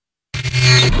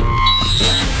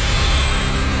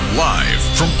Live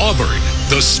from Auburn,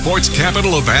 the sports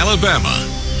capital of Alabama,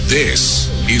 this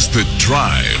is The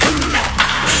Drive.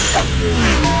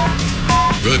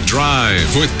 The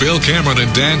Drive with Bill Cameron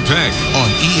and Dan Peck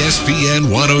on ESPN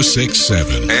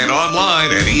 106.7 and online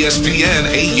at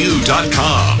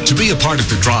ESPNAU.com. To be a part of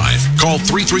The Drive, call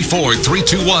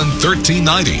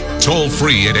 334-321-1390, toll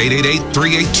free at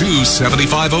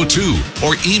 888-382-7502,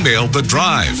 or email The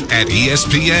Drive at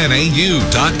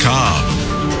ESPNAU.com.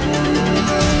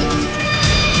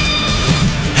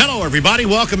 Hello, everybody.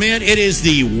 Welcome in. It is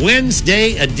the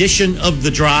Wednesday edition of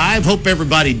The Drive. Hope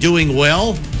everybody doing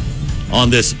well on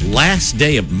this last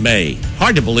day of May.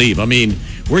 Hard to believe. I mean,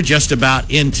 we're just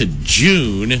about into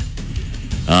June.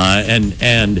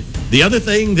 And the other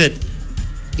thing that,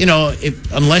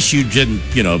 unless you didn't,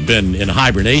 been in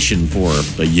hibernation for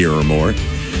a year or more,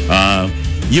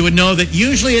 you would know that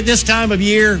usually at this time of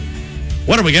year,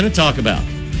 what are we going to talk about?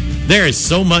 There is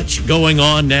so much going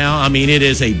on now. I mean, it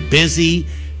is a busy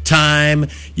time.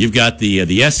 You've got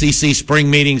the SEC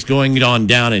spring meetings going on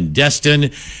down in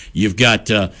Destin. You've got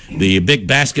the big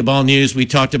basketball news we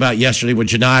talked about yesterday with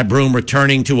Janai Broome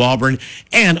returning to Auburn,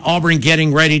 and Auburn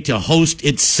getting ready to host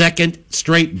its second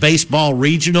straight baseball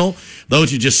regional.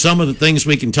 Those are just some of the things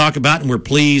we can talk about, and we're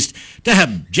pleased to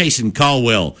have Jason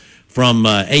Caldwell from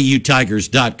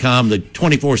AUTigers.com, the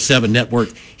 24/7 network,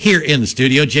 here in the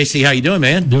studio. JC, how you doing,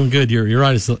 man? Doing good. You're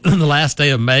right. It's the last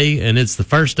day of May, and it's the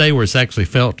first day where it's actually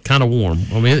felt kind of warm.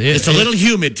 I mean, it's a little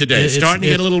humid today. It's starting to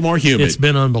get a little more humid. It's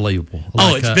been unbelievable.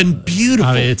 It's been beautiful.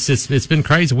 I mean, it's been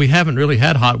crazy. We haven't really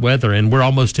had hot weather, and we're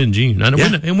almost in June.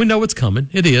 And we know it's coming.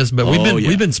 It is, but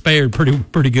we've been spared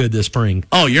pretty good this spring.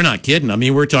 Oh, you're not kidding. I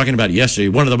mean, we were talking about it yesterday.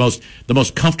 One of the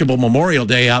most comfortable Memorial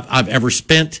Day I've ever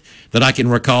spent that I can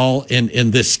recall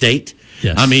in this state.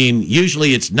 Yes. I mean,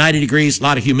 usually it's 90 degrees, a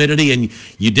lot of humidity, and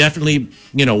you definitely,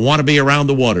 want to be around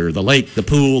the water, the lake, the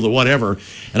pool, the whatever.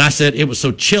 And I said it was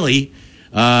so chilly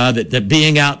that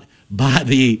being out by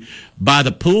the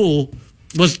pool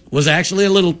was actually a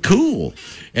little cool.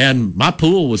 And my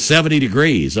pool was 70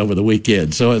 degrees over the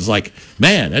weekend. So it's like,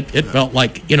 man, it felt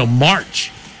like,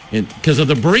 March, because of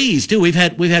the breeze too. We've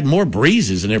had more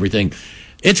breezes and everything.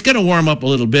 It's going to warm up a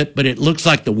little bit, but it looks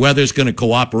like the weather's going to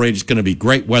cooperate. It's going to be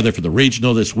great weather for the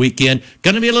regional this weekend.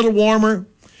 Going to be a little warmer,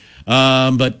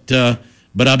 but I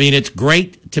mean, it's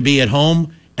great to be at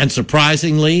home, and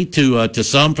surprisingly to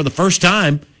some, for the first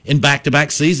time in back-to-back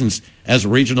seasons as a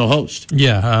regional host.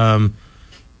 Yeah,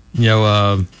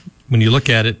 when you look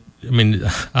at it, I mean,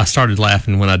 I started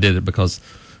laughing when I did it because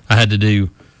I had to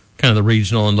do kind of the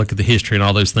regional and look at the history and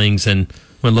all those things, and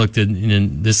when looked at,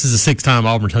 this is the sixth time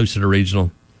Auburn's hosted a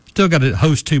regional. Still got to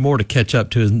host two more to catch up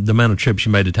to the amount of trips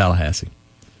you made to Tallahassee.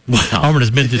 Wow.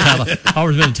 Auburn's been to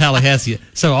Tallahassee.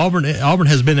 So Auburn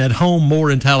has been at home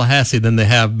more in Tallahassee than they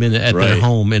have been at their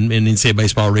home in NCAA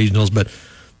baseball regionals. But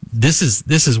this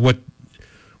is what,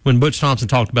 when Butch Thompson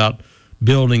talked about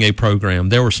building a program,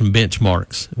 there were some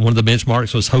benchmarks. One of the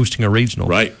benchmarks was hosting a regional.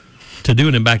 Right. To do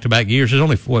it in back-to-back years, there's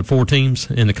only, 4 teams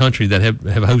in the country that have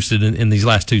hosted in these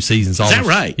last two seasons. Is that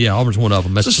right? Yeah, Auburn's one of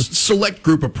them. It's a select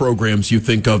group of programs you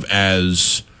think of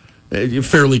as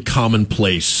fairly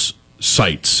commonplace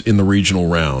sites in the regional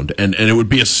round, and it would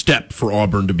be a step for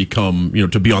Auburn to become,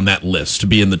 to be on that list, to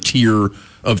be in the tier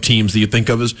of teams that you think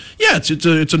of as,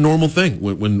 it's a normal thing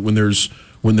when there's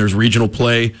regional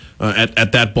play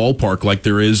at that ballpark, like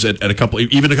there is at a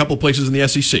couple places in the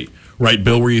SEC. Right,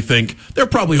 Bill, where you think they're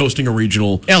probably hosting a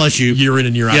regional LSU year in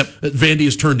and year out. Yep. Vandy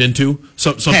has turned into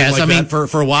something like that. I mean,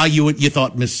 for a while you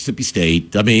thought Mississippi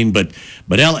State. I mean, but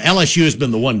LSU has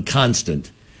been the one constant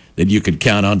that you could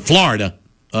count on. Florida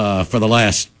for the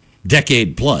last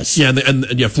decade plus. Yeah, and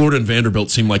Florida and Vanderbilt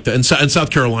seem like that. And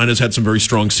South Carolina's had some very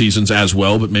strong seasons as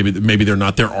well, but maybe they're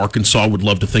not there. Arkansas would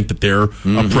love to think that they're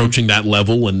approaching that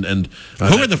level. And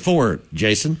who are the four,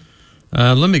 Jason?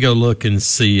 Let me go look and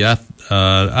see.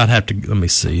 I'd have to. Let me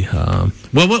see.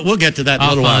 We'll get to that in a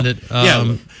little while.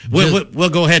 Find it. We'll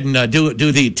go ahead and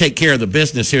take care of the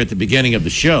business here at the beginning of the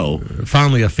show.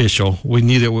 Finally official. We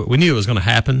knew it was going to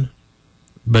happen.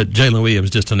 But Jalen Williams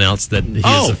just announced that he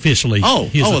is officially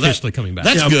coming back.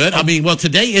 That's good. I mean,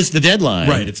 today is the deadline.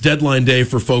 Right. It's deadline day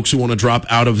for folks who want to drop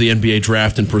out of the NBA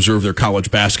draft and preserve their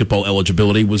college basketball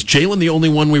eligibility. Was Jalen the only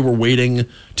one we were waiting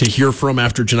to hear from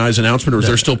after Janai's announcement, or is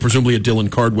there still presumably a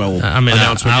Dylan Cardwell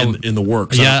announcement in the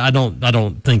works? Yeah, I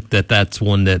don't think that's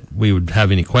one that we would have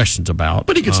any questions about.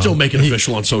 But he could still make it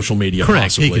official on social media.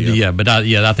 Correct. Possibly,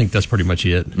 I think that's pretty much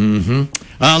it.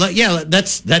 Mm-hmm.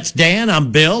 That's Dan.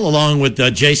 I'm Bill, along with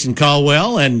Jason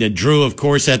Caldwell and Drew, of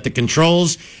course, at the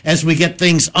controls as we get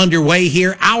things underway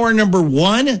here. Hour number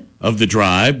 1 of The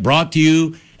Drive, brought to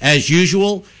you, as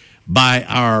usual, by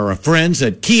our friends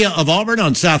at Kia of Auburn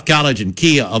on South College and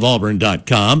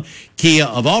KiaofAuburn.com. Kia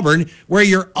of Auburn, where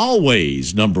you're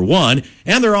always number one.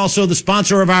 And they're also the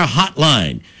sponsor of our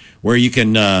hotline, where you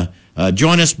can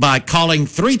join us by calling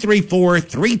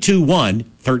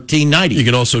 334-321-1390. You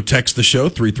can also text the show,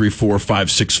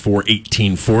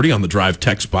 334-564-1840 on the Drive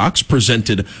text box,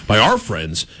 presented by our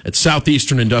friends at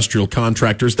Southeastern Industrial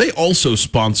Contractors. They also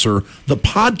sponsor the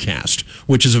podcast,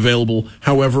 which is available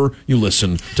however you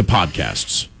listen to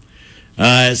podcasts.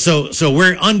 So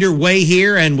we're underway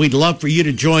here, and we'd love for you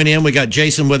to join in. We got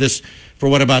Jason with us for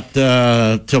what, about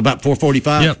till about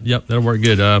 4:45? Yep, that'll work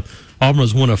good. Auburn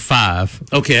was one of 5.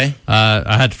 Okay.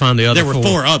 I had to find the other. There were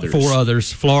 4 others. 4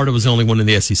 others. Florida was the only one in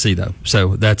the SEC, though.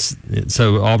 So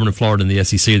Auburn and Florida in the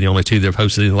SEC are the only 2 that have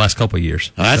hosted in the last couple of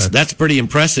years. That's pretty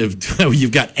impressive.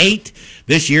 You've got 8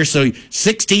 this year, so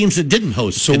 6 teams that didn't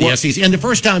host in the SEC, and the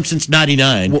first time since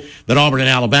 '99 that Auburn and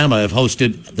Alabama have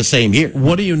hosted the same year.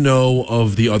 What do you know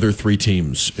of the other 3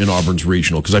 teams in Auburn's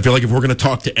regional? Because I feel like if we're going to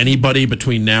talk to anybody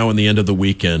between now and the end of the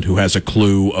weekend who has a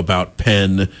clue about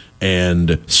Penn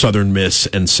and Southern Miss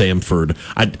and Samford,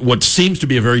 what seems to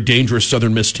be a very dangerous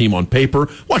Southern Miss team on paper.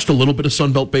 Watched a little bit of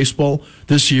Sun Belt baseball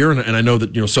this year, and I know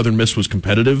that Southern Miss was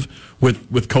competitive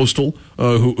with Coastal,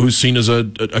 who's seen as a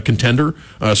contender.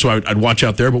 So I'd watch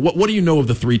out there. But what do you know of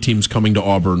the 3 teams coming to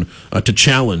Auburn to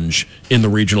challenge in the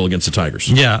regional against the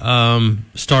Tigers? Yeah,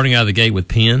 starting out of the gate with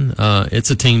Penn, it's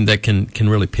a team that can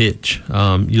really pitch.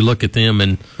 You look at them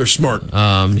and they're smart.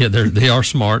 They are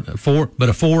smart. But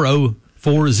a 4.00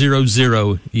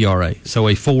 ERA, so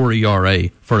a 4 ERA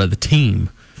for the team,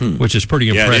 which is pretty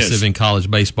impressive in college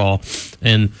baseball.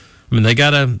 And I mean, they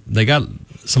got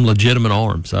some legitimate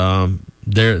arms.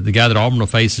 The guy that Auburn will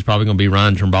face is probably going to be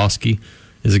Ryan Tromboski.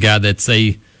 Is a guy that's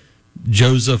a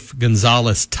Joseph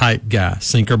Gonzalez type guy,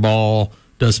 sinker ball,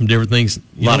 does some different things. A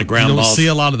lot of ground balls. You don't see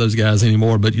a lot of those guys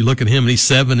anymore, but you look at him and he's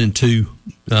 7-2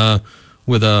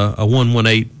 with a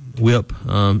 1.18 WHIP,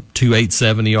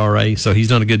 2.87 ERA. So he's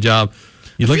done a good job.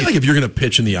 I feel like if you're going to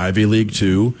pitch in the Ivy League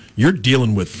too, you're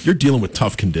dealing with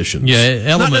tough conditions.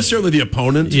 Yeah, not necessarily the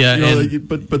opponent. Yeah,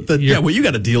 but what you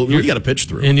got to deal, you got to pitch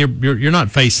through. And you're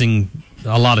not facing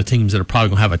a lot of teams that are probably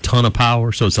going to have a ton of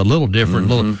power, so it's a little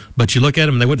different. But you look at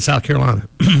them, they went to South Carolina.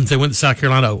 They went to South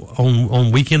Carolina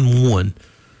on weekend 1,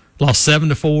 lost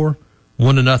 7-4,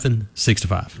 1-0,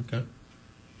 6-5. Okay.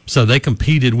 So they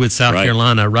competed with South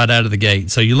Carolina right out of the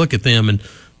gate. So you look at them, and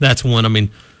that's one. I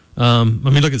mean,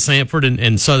 look at Samford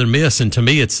and Southern Miss, and to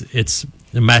me, it's a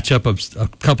matchup of a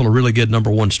couple of really good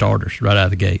number 1 starters right out of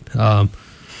the gate.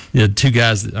 2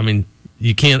 guys that, I mean,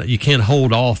 you can't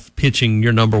hold off pitching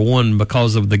your number 1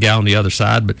 because of the guy on the other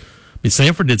side. But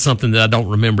Samford did something that I don't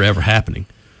remember ever happening.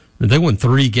 They won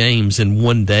 3 games in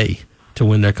 1 day to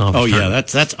win their conference. Oh yeah, tournament.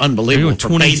 that's unbelievable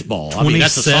for baseball. I mean,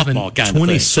 that's a softball kind of thing.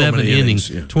 27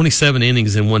 innings, 27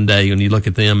 innings in 1 day. When you look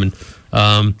at them,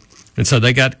 and so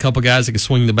they got a couple guys that can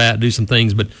swing the bat, do some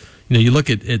things, but. You look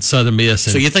at Southern Miss.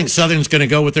 And, so you think Southern's going to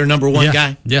go with their number 1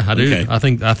 guy? Yeah, I do. Okay. I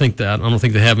think that I don't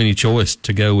think they have any choice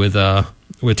to go with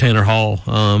Tanner Hall.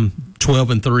 12-3,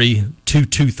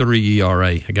 2.23 ERA.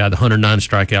 A guy with 109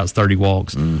 strikeouts, 30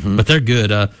 walks. Mm-hmm. But they're good.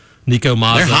 Nico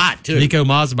Mazza. They're hot too. Nico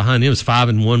Mazza behind him is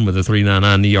 5-1 with a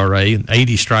 3.99 ERA, 80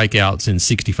 strikeouts in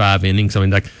 65 innings. I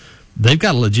mean, they've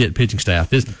got a legit pitching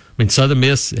staff. Southern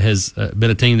Miss has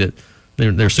been a team that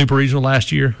they're super regional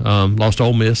last year. Lost to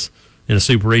Ole Miss in a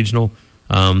super regional.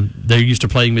 They're used to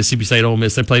playing Mississippi State, Ole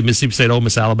Miss. They played Mississippi State, Ole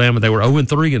Miss, Alabama. They were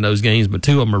 0-3 in those games, but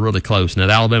 2 of them are really close. Now,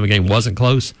 the Alabama game wasn't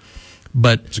close,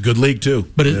 but it's a good league too.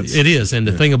 But it is, and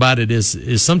the thing about it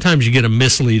is sometimes you get a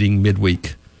misleading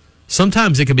midweek.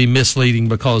 Sometimes it can be misleading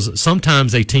because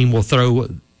sometimes a team will throw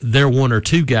their 1 or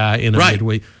 2 guy in a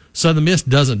midweek. Southern Miss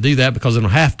doesn't do that because they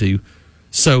don't have to.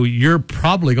 So you're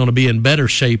probably going to be in better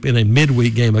shape in a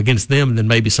midweek game against them than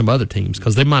maybe some other teams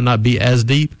because they might not be as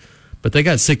deep. But they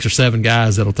got 6 or 7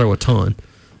 guys that'll throw a ton,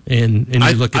 and you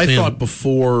look at them. I thought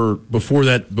before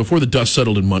the dust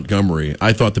settled in Montgomery,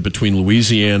 I thought that between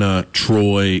Louisiana,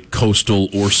 Troy, Coastal,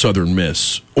 or Southern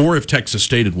Miss, or if Texas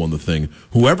State had won the thing,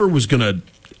 whoever was going to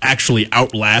actually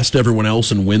outlast everyone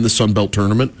else and win the Sun Belt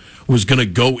tournament was going to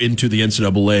go into the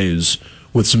NCAA's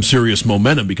with some serious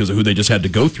momentum because of who they just had to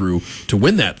go through to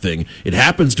win that thing. It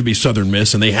happens to be Southern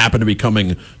Miss, and they happen to be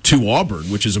coming to Auburn,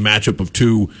 which is a matchup of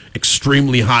 2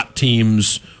 extremely hot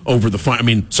teams over the final. I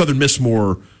mean, Southern Miss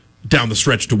more down the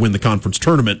stretch to win the conference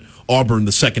tournament, Auburn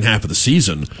the second half of the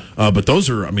season. But those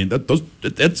are, I mean,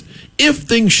 that's if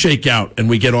things shake out and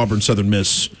we get Auburn Southern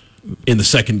Miss in the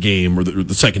second game or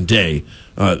the second day,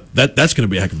 that's going to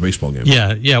be a heck of a baseball game.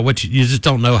 Yeah. What you just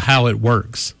don't know how it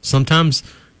works. Sometimes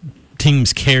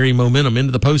teams carry momentum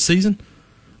into the postseason.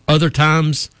 Other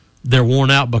times they're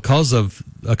worn out because of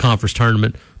a conference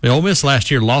tournament. I mean, Ole Miss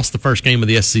last year lost the first game of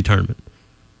the SEC tournament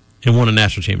and won a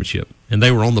national championship, and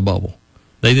they were on the bubble.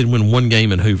 They didn't win one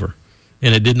game in Hoover,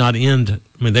 and it did not end.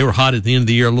 I mean, they were hot at the end of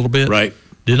the year a little bit. Right.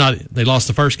 They lost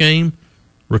the first game,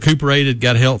 recuperated,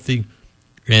 got healthy,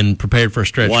 and prepared for a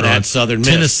stretch Won run. at Southern Miss.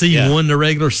 Tennessee won the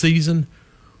regular season,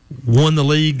 won the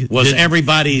league. Was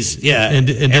everybody's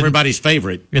everybody's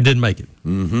favorite. And didn't make it.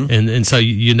 Mm-hmm. And so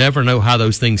you never know how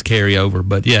those things carry over.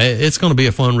 But, yeah, it's going to be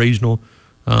a fun regional.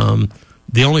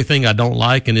 The only thing I don't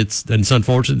like, and it's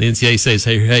unfortunate, the NCAA says,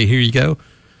 hey, here you go.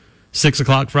 6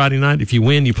 o'clock Friday night. If you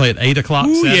win, you play at 8 o'clock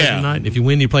Saturday night. If you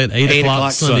win, you play at 8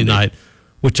 o'clock Sunday night,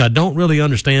 which I don't really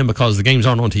understand because the games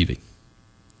aren't on TV.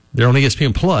 They're on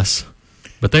ESPN Plus,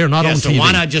 but they are not on TV. So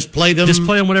why not just play them? Just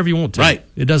play them whenever you want to. Right.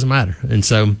 It doesn't matter. And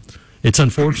so it's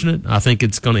unfortunate. I think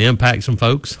it's going to impact some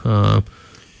folks,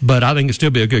 but I think it'll still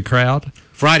be a good crowd.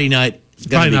 Friday night.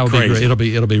 Friday night will be great.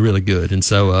 It'll be really good. And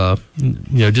so,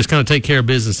 just kind of take care of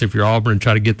business if you're Auburn and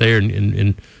try to get there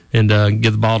and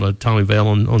give the ball to Tommy Vale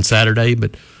on Saturday.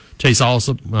 But Chase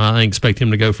Alsop, I expect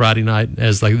him to go Friday night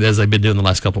as they've been doing the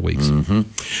last couple of weeks. Mm-hmm.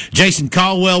 Jason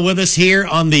Caldwell with us here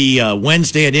on the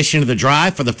Wednesday edition of The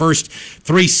Drive for the first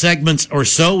 3 segments or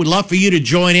so. We'd love for you to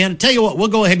join in. Tell you what, we'll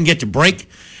go ahead and get to break,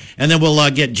 and then we'll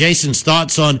get Jason's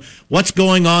thoughts on what's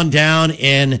going on down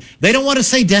in, they don't want to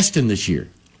say Destin this year.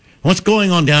 What's going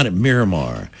on down at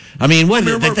Miramar? I mean, what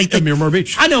Miramar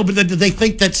Beach. I know, but do they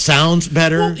think that sounds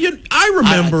better? Well,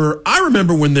 I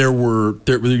remember when there were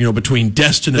between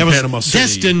Destin and Panama City.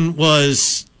 Destin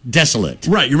was desolate.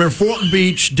 Right. You remember Fulton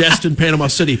Beach, Destin, Panama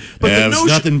City. But it was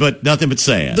nothing but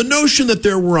sand. The notion that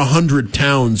there were 100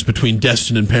 towns between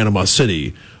Destin and Panama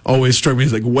City always struck me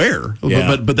as like, where?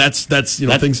 Yeah. But that's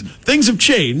things have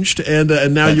changed, and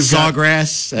now you've got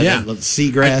sawgrass,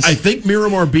 seagrass. I think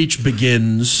Miramar Beach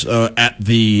begins at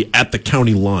the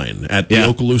county line, at the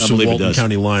Okaloosa Walton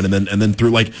County line, and then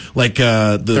through like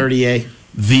the 30A.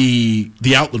 The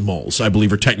outlet malls, I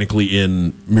believe, are technically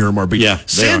in Miramar Beach. Yeah,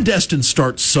 Sandestin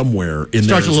starts somewhere in there.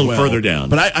 Starts a little further down.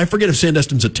 But I forget if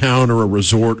Sandestin's a town or a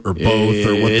resort or both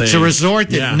or what. It's a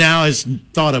resort that now is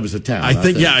thought of as a town. I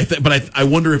think. But I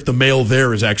wonder if the mail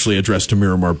there is actually addressed to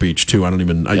Miramar Beach too. I don't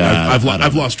even. I've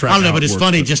lost track. I don't know, but it's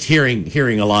funny just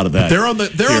hearing a lot of that. They're on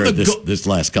this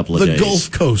last couple of days. The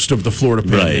Gulf Coast of the Florida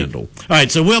Panhandle. Right. All right,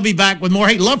 so we'll be back with more.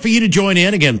 Hey, love for you to join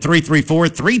in again.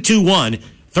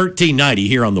 334-321-1390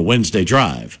 here on the Wednesday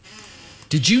Drive.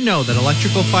 Did you know that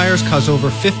electrical fires cause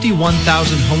over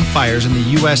 51,000 home fires in the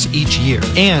U.S. each year?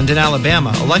 And in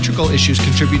Alabama, electrical issues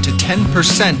contribute to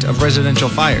 10% of residential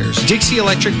fires. Dixie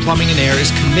Electric Plumbing and Air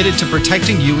is committed to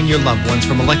protecting you and your loved ones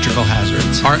from electrical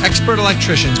hazards. Our expert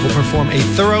electricians will perform a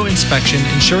thorough inspection,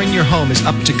 ensuring your home is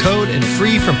up to code and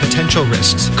free from potential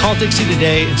risks. Call Dixie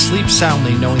today and sleep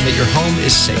soundly knowing that your home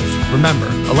is safe.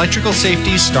 Remember, electrical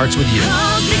safety starts with you.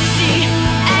 Call Dixie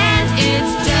and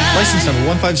it's done. License number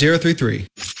 15033.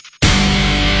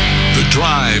 The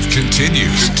Drive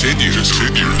continues. The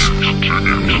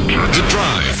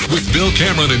Drive with Bill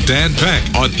Cameron and Dan Peck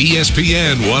on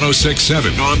ESPN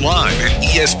 106.7. Online at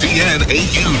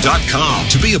ESPNAU.com.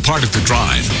 To be a part of The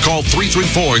Drive, call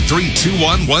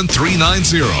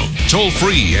 334-321-1390. Toll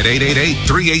free at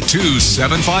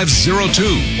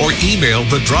 888-382-7502. Or email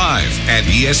The Drive at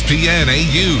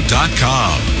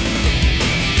ESPNAU.com.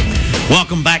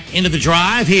 Welcome back into The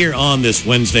Drive here on this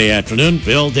Wednesday afternoon.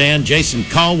 Bill, Dan, Jason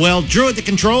Caldwell, Drew at the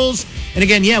controls. And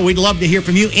again, we'd love to hear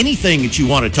from you. Anything that you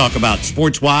want to talk about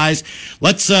sports-wise.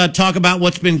 Let's talk about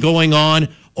what's been going on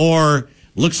or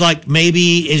looks like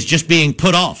maybe is just being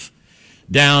put off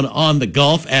down on the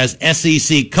Gulf as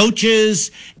SEC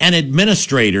coaches and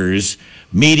administrators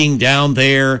meeting down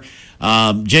there.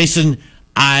 Jason,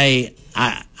 I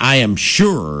am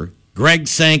sure Greg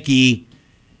Sankey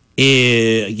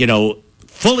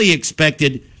fully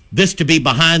expected this to be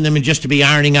behind them and just to be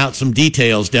ironing out some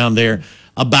details down there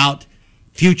about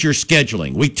future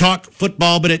scheduling. We talk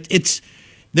football, but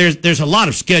there's a lot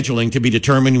of scheduling to be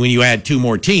determined when you add 2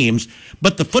 more teams.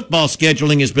 But the football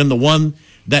scheduling has been the one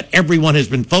that everyone has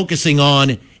been focusing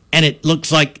on, and it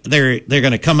looks like they're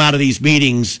going to come out of these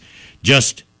meetings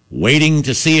just waiting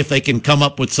to see if they can come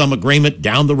up with some agreement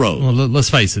down the road. Well, let's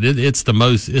face it, it's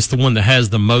the one that has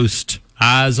the most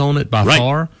eyes on it by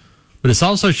far, but it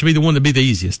also should be the one to be the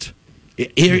easiest.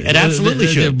 It absolutely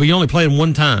should. We only play them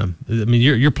one time. I mean,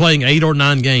 you're playing 8 or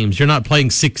 9 games. You're not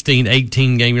playing 16,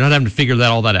 18 games. You're not having to figure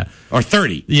all that out. Or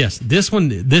 30. Yes, this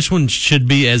one should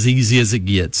be as easy as it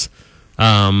gets.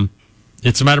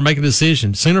 It's a matter of making a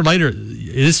decision. Sooner or later,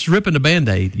 it's ripping the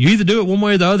Band-Aid. You either do it one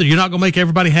way or the other. You're not going to make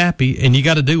everybody happy, and you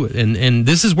got to do it. And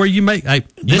this is where you make.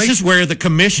 This is where the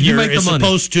commissioner is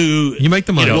supposed to. You make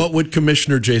the money. What would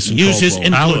Commissioner Jason use his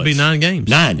Caldwell? influence? I would be 9 games.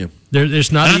 9. Yeah.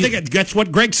 There's not. And I think that's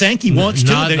what Greg Sankey wants too.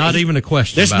 Not even a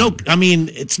question. There's no. I mean,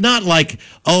 it's not like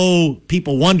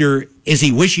people wonder, is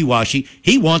he wishy-washy?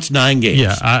 He wants 9 games.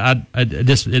 Yeah, I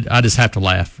just have to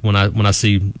laugh when I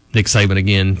see Nick Saban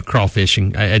again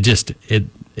crawfishing.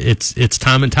 It's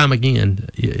time and time again.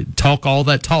 Talk all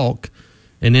that talk,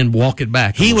 and then walk it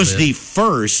back. He was the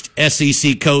first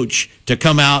SEC coach to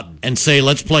come out and say,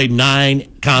 "Let's play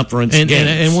 9 conference games,"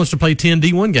 and wants to play 10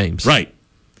 D1 games. Right.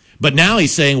 But now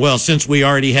he's saying, well, since we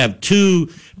already have 2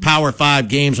 Power 5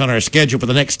 games on our schedule for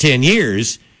the next 10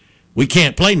 years, we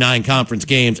can't play 9 conference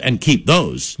games and keep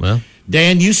those. Well,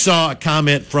 Dan, you saw a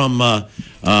comment from Hunter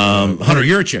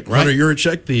Yurachek, right? Hunter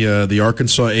Yurachek, the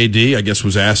Arkansas AD, I guess,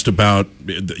 was asked about,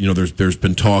 there's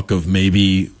been talk of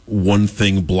maybe one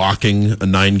thing blocking a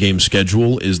 9-game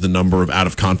schedule is the number of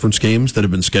out-of-conference games that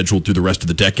have been scheduled through the rest of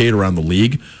the decade around the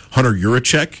league. Hunter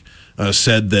Yurachek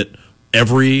said that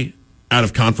every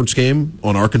out-of-conference game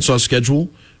on Arkansas' schedule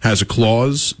has a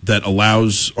clause that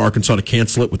allows Arkansas to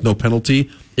cancel it with no penalty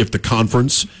if the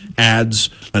conference adds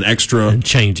an extra and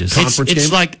changes. conference It's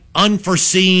game. like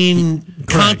unforeseen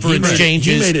conference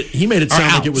changes. He made it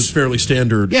sound like it was fairly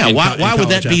standard. Yeah, in why would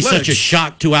that be athletics. such a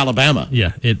shock to Alabama?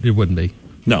 Yeah, it wouldn't be.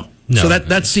 No. So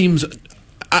that seems,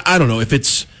 I don't know, if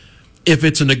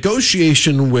it's a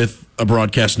negotiation with a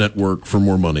broadcast network for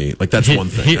more money, like that's one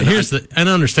thing. And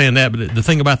I understand that, but the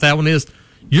thing about that one is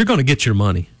you're going to get your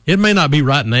money. It may not be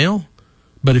right now,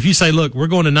 but if you say, look, we're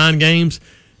going to 9 games,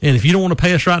 and if you don't want to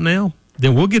pay us right now,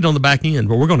 then we'll get it on the back end,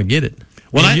 but we're going to get it.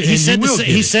 Well, he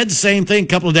said the same thing a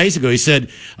couple of days ago. He said,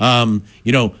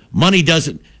 money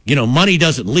doesn't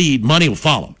lead, money will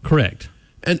follow. Correct.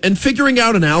 And figuring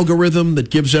out an algorithm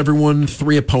that gives everyone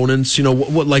 3 opponents, it's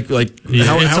already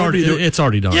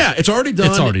done. Yeah, it's already done.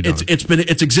 It's already done.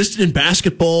 It's existed in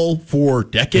basketball for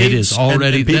decades. It is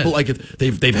already and people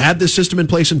they've had this system in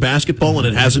place in basketball, and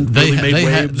it hasn't really made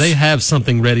waves. They have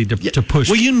something ready to push.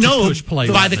 Well, push play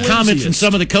by the comments from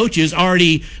some of the coaches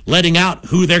already letting out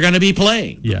who they're going to be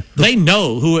playing. Yeah, they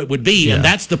know who it would be, and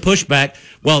that's the pushback.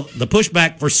 Well, the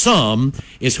pushback for some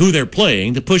is who they're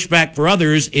playing. The pushback for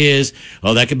others is,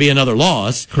 that could be another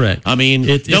loss. Correct. I mean,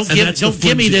 don't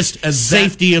give me this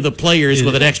safety of the players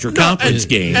with an extra conference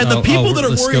game. And the people that are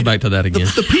let's worried, go back to that again.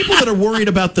 The people that are worried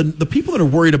about the people that are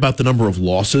worried about the number of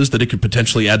losses that it could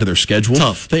potentially add to their schedule.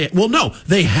 Tough.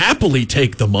 They happily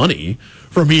take the money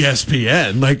from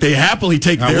ESPN. Like, they happily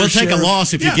take their we'll share. take a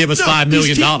loss if you give us $5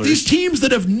 million. These teams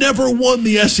that have never won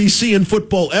the SEC in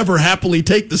football ever happily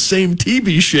take the same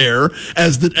TV share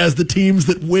as the teams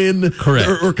that win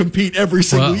or compete every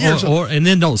single year. And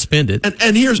then don't spend it.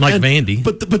 And here's Vandy.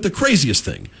 But the craziest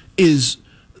thing is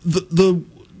the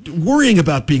worrying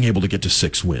about being able to get to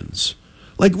 6 wins.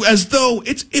 Like, as though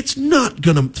it's not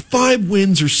going to 5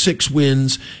 wins or 6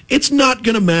 wins. It's not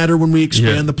going to matter when we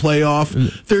expand the playoff.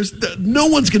 No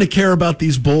one's going to care about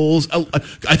these bowls.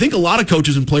 I think a lot of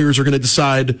coaches and players are going to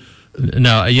decide.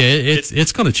 No,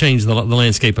 it's going to change the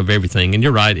landscape of everything. And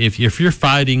you're right. If you're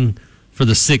fighting for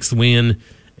the 6th win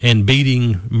and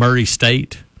beating Murray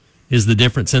State is the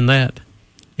difference in that,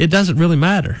 it doesn't really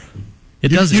matter. It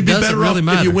doesn't. You'd be doesn't better really off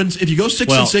matter. if you go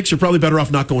 6-6. You're probably better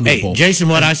off not going to the bowl. Jason,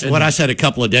 what I said a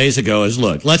couple of days ago is,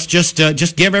 look, let's just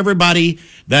give everybody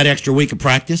that extra week of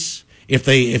practice. That's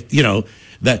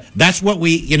what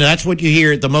that's what you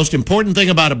hear. The most important thing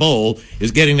about a bowl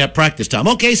is getting that practice time.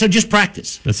 Okay, so just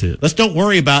practice. That's it. Let's don't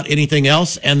worry about anything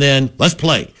else, and then let's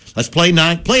play. Let's play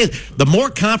 9. The more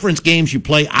conference games you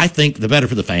play, I think, the better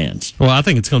for the fans. Well, I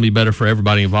think it's going to be better for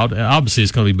everybody involved. Obviously,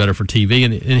 it's going to be better for TV.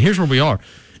 And here's where we are.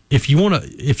 If you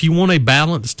want a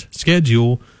balanced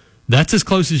schedule, that's as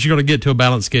close as you're going to get to a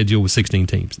balanced schedule with 16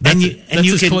 teams.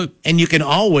 And you can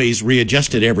always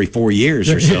readjust it every 4 years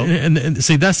or so. And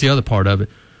see, that's the other part of it.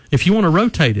 If you want to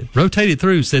rotate it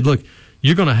through. Said, look,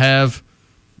 you're going to have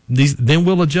these. Then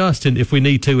we'll adjust, and if we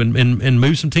need to, and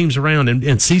move some teams around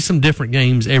and see some different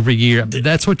games every year.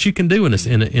 That's what you can do in a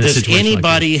situation. Does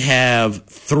anybody have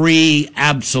 3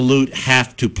 absolute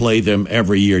have to play them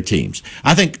every year teams?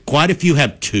 I think quite a few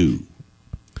have 2.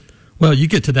 Well, you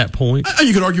get to that point.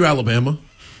 You could argue Alabama.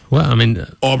 Well, I mean,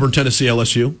 Auburn, Tennessee,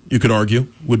 LSU. You could argue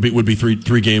would be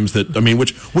three games that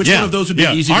which one of those would be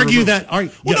easy? Argue to that.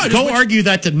 Argue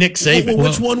that to Nick Saban.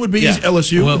 Which one would be easy?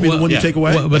 LSU would be the one you take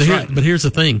away. But here's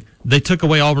the thing: they took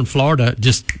away Auburn, Florida,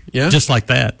 just like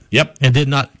that. Yep.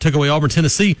 And took away Auburn,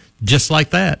 Tennessee, just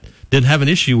like that. Didn't have an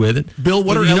issue with it. Bill,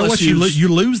 what are you know what? LSU's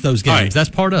You lose those games. Right. That's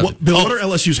part of it. Bill, what are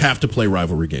LSU's have to play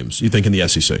rivalry games? You think in the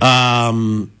SEC?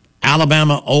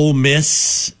 Alabama, Ole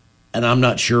Miss, and I'm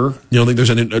not sure. You don't think there's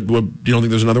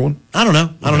another one? I don't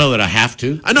know. I don't know that I have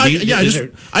to. I know.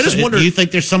 I just wonder. Do you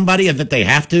think there's somebody that they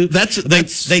have to?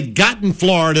 They've gotten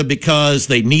Florida because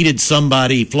they needed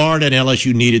somebody. Florida and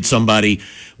LSU needed somebody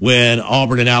when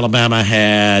Auburn and Alabama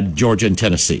had Georgia and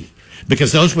Tennessee.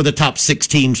 Because those were the top 6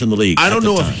 teams in the league. I don't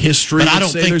know if history, but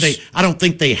I don't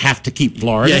think they have to keep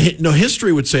Florida. Yeah,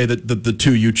 history would say that the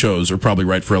two you chose are probably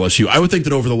right for LSU. I would think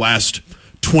that over the last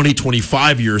 20,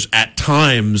 25 years, at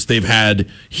times they've had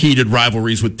heated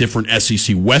rivalries with different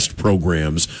SEC West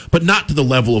programs, but not to the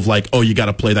level of like, oh, you got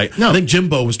to play that. No. I think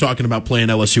Jimbo was talking about playing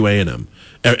LSU A&M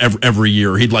every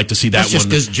year. He'd like to see that. That's just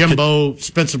because Jimbo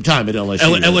spent some time at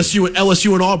LSU.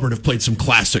 LSU and Auburn have played some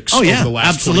classics over the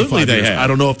last absolutely 25 they years. have. I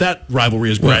don't know if that rivalry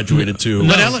has graduated to.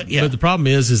 But the problem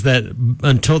is that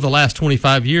until the last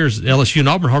 25 years, LSU and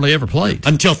Auburn hardly ever played.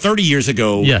 Until 30 years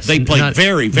ago, they played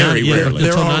very rarely.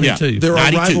 Until 92. There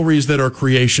are rivalries that are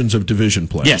creations of division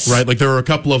play. Yes. Right? Like there are a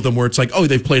couple of them where it's like, oh,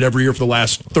 they've played every year for the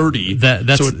last 30.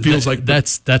 So it feels like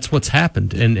that's what's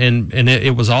happened. And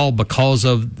it was all because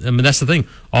of, I mean, that's the thing.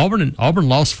 Auburn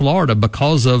lost Florida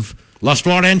lost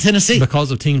Florida and Tennessee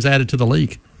because of teams added to the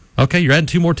league. Okay, you're adding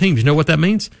 2 more teams. You know what that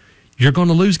means? You're going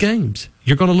to lose games.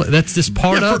 You're going to. That's just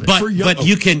part of it. But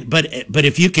you can. But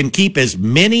if you can keep as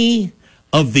many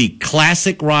of the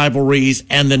classic rivalries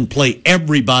and then play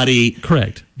everybody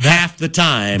correct half the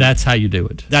time, that's how you do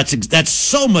it. That's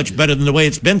so much better than the way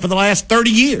it's been for the last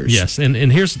 30 years. Yes, and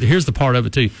here's the part of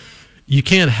it too. You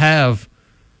can't have.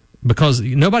 Because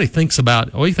nobody thinks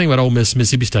about, you think about Ole Miss,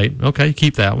 Mississippi State. Okay,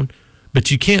 keep that one. But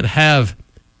you can't have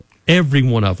every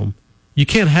one of them. You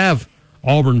can't have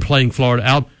Auburn playing Florida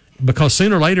out because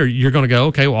sooner or later you're going to go,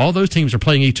 okay, well, all those teams are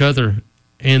playing each other,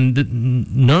 and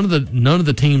none of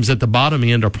the teams at the bottom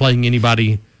end are playing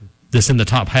anybody that's in the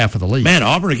top half of the league. Man,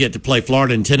 Auburn will get to play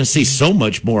Florida and Tennessee so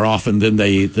much more often than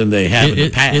they have in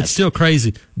the past. It's still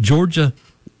crazy. Georgia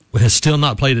has still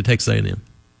not played at Texas A&M.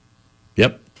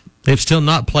 Yep. They've still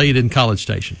not played in College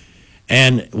Station.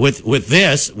 And with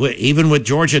this, even with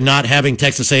Georgia not having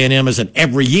Texas A&M as an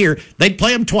every year, they'd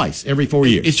play them twice every 4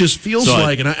 years. It just feels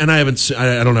like,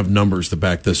 I don't have numbers to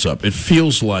back this up. It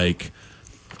feels like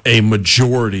a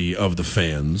majority of the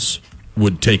fans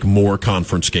would take more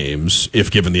conference games if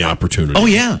given the opportunity. Oh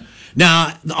yeah.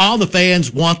 Now all the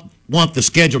fans want the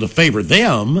schedule to favor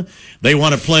them. They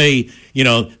want to play,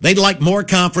 they'd like more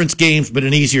conference games, but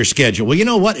an easier schedule. Well, you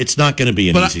know what? It's not going to be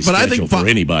an easy schedule I think for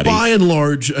anybody. By and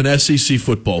large, an SEC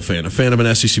football fan, a fan of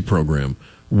an SEC program,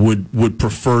 would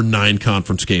prefer 9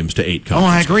 conference games to 8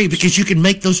 conference I agree, games. because you can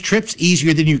make those trips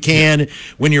easier than you can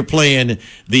when you're playing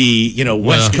the,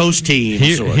 West Coast teams.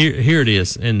 Here it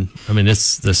is. And, I mean,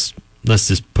 let's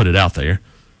just put it out there.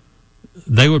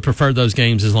 They would prefer those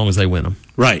games as long as they win them.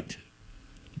 Right.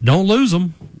 Don't lose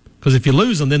them, because if you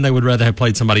lose them, then they would rather have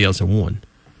played somebody else and won.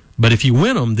 But if you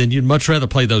win them, then you'd much rather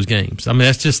play those games. I mean,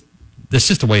 that's just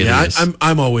the way it is.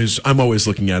 I'm always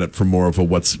looking at it from more of a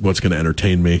what's going to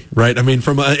entertain me, right? I mean,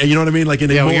 from you know what I mean, like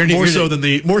more so than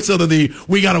the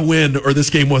we got to win or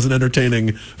this game wasn't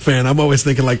entertaining fan. I'm always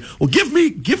thinking like, well, give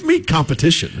me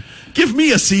competition. Give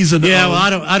me a season. Yeah,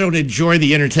 well, I don't enjoy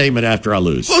the entertainment after I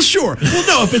lose. Well, sure. Well,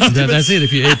 no, that's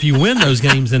it. If you win those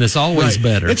games, then it's always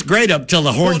better. It's great up till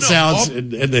the horn sounds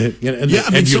and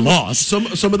you lost. Some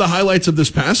of the highlights of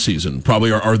this past season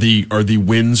probably are the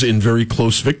wins in very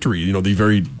close victory.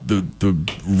 The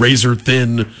razor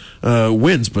thin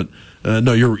wins, but.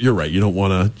 No, you're right. You don't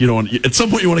want to. At some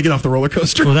point, you want to get off the roller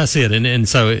coaster. Well, that's it. And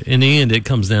so in the end, it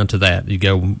comes down to that. You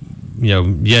go,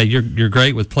 you're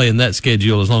great with playing that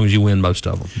schedule as long as you win most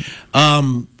of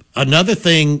them. Another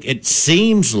thing, it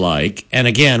seems like, and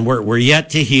again, we're yet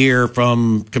to hear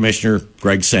from Commissioner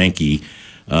Greg Sankey,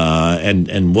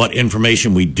 and what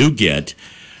information we do get,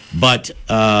 but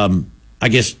I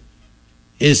guess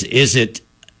is it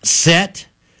set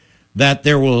that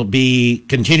there will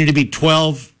continue to be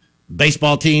 12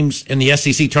 baseball teams in the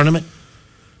SEC tournament?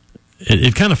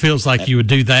 It kind of feels like you would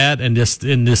do that, and just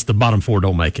the bottom 4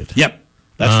 don't make it. Yep,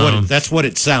 that's what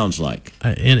it sounds like.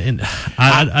 And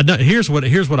I here's what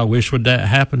I wish would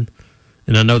happen,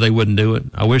 and I know they wouldn't do it.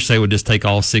 I wish they would just take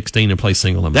all 16 and play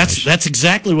single elimination. That's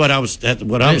exactly what I was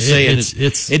saying.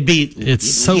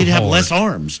 You'd have less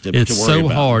arms to worry about. It's so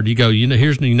hard. You go, you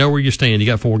know where you stand. You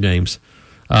got 4 games.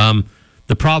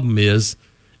 The problem is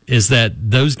that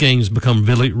those games become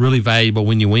really, really valuable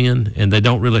when you win, and they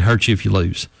don't really hurt you if you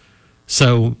lose.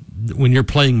 So when you're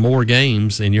playing more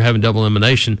games and you're having double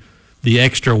elimination, the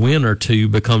extra win or two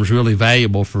becomes really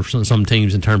valuable for some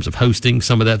teams in terms of hosting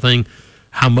some of that thing.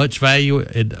 How much value,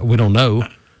 we don't know,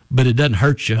 but it doesn't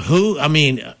hurt you.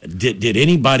 Did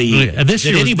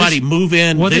anybody move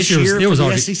in this year? It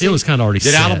was kind of already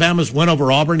set. Did Alabama's win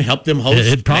over Auburn help them host?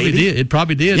 It probably did. It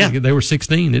probably did. Yeah. They were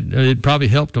 16. It probably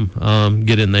helped them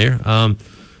get in there.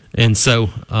 And so,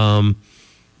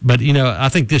 but I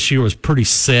think this year was pretty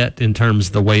set in terms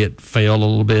of the way it fell a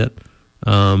little bit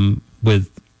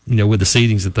with the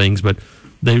seedings and things. But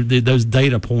those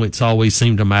data points always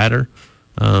seem to matter.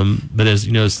 But as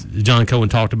John Cohen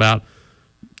talked about,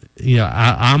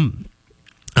 I'm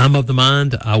of the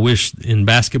mind. I wish in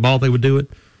basketball they would do it,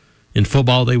 in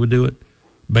football they would do it,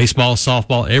 baseball,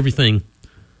 softball, everything.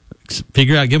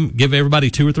 Figure out, give everybody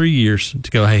 2 or 3 years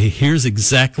to go. Hey, here's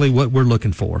exactly what we're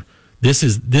looking for. This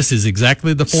is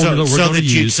exactly the formula we're going to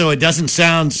use. So it doesn't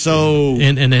sound so.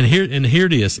 And here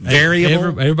it is.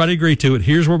 Variable. Everybody agree to it.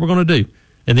 Here's what we're going to do.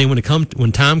 And then when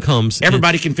time comes,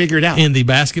 everybody can figure it out. In the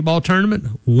basketball tournament,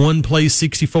 1 plays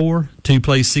 64, 2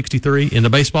 plays 63. In the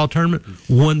baseball tournament,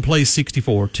 1 plays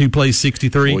 64, 2 plays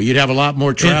 63. Well, you'd have a lot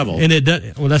more travel. And it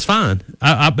does. Well, that's fine.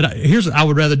 But here's what I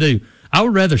would rather do. I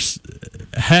would rather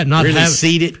not really have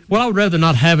seed it. Well, I would rather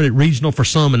not have it regional for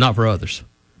some and not for others.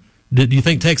 Do you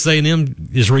think Texas A&M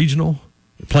is regional?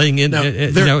 Playing in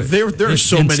there are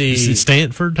so many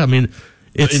Stanford. I mean.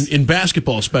 In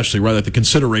basketball, especially, rather the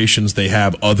considerations they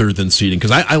have other than seeding.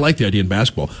 Because I like the idea in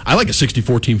basketball. I like a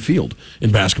 64-team field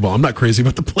in basketball. I'm not crazy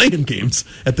about the play-in games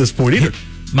at this point either.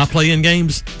 My play-in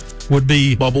games would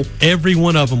be bubble. Every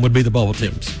one of them would be the bubble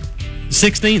teams.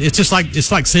 16.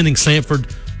 It's like sending Stanford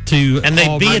to, and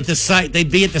they'd be at the site. They'd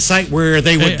be at the site where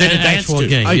they would then advance to.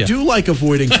 Game, I do like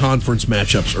avoiding conference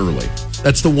matchups early.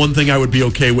 That's the one thing I would be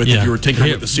okay with if you were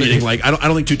tinkering with the seeding. Like I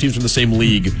don't think two teams from the same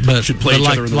league should play each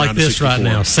other in the round of 64. Like this right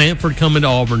now. Sanford coming to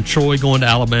Auburn, Troy going to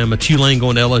Alabama, Tulane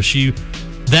going to LSU.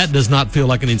 That does not feel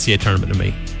like an NCAA tournament to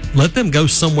me. Let them go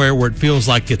somewhere where it feels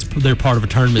like they're part of a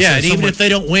tournament. Yeah, and even if they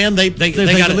don't win, they got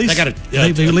at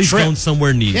least gone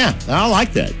somewhere new. Yeah, I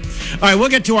like that. All right, we'll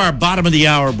get to our bottom of the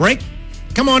hour break.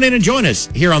 Come on in and join us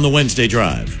here on the Wednesday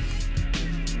Drive.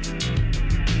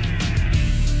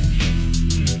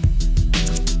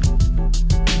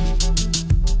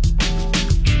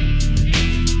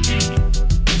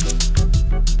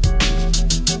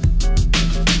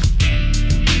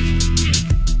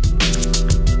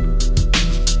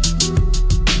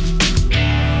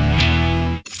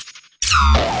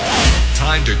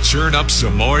 Time to churn up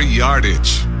some more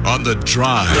yardage on The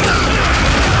Drive.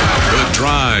 The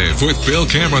Drive with Bill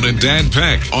Cameron and Dan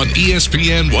Peck on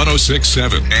ESPN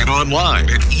 106.7 and online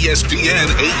at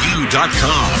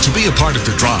ESPNAU.com. To be a part of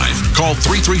The Drive, call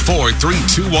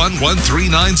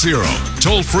 334-321-1390.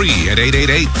 Toll free at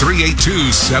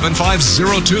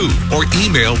 888-382-7502 or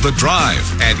email The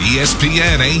Drive at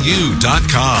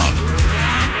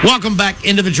ESPNAU.com. Welcome back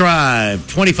into The Drive.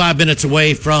 25 minutes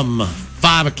away from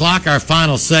 5 o'clock, our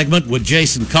final segment with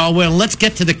Jason Caldwell. And let's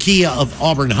get to the Kia of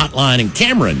Auburn hotline. And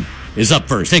Cameron is up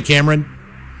first. Hey, Cameron.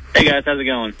 Hey, guys. How's it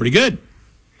going? Pretty good.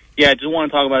 Yeah, I just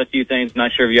want to talk about a few things.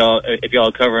 Not sure if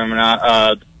y'all cover them or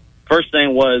not. First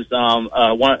thing was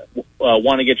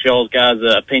want to get y'all guys'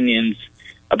 opinions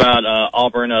about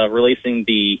Auburn releasing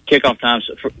the kickoff times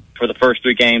for the first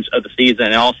 3 games of the season.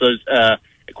 And also a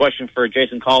question for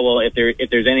Jason Caldwell, if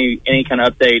there's any kind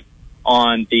of update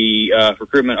on the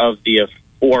recruitment of the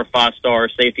 4 or 5-star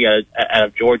safety out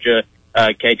of Georgia,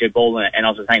 KJ Bolden, and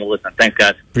also Tangle Listen. Thanks,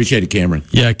 guys. Appreciate it, Cameron.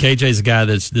 Yeah, KJ's a guy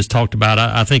that's talked about.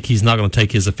 I think he's not going to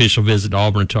take his official visit to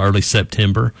Auburn until early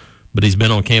September, but he's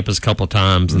been on campus a couple of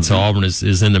times, and so Auburn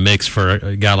is in the mix for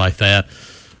a guy like that.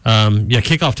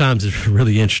 Kickoff times is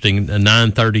really interesting. A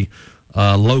 9:30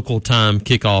 local time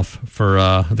kickoff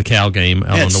for the Cal game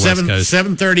out on the West Coast.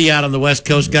 7:30 out on the West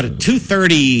Coast. Got a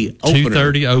 2:30 opener.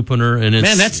 2:30 opener, and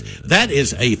it's, that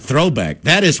is a throwback.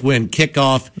 That is when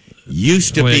kickoff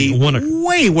used to be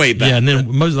way back. Yeah, and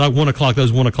then most like 1 o'clock,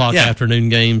 those 1 o'clock afternoon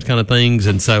games kind of things,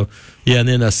 and so and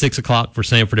then 6 o'clock for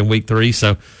Sanford in week 3.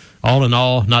 So all in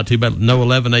all, not too bad. No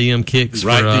 11 a.m. kicks.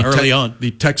 Right, early on.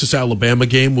 The Texas-Alabama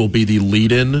game will be the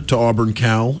lead-in to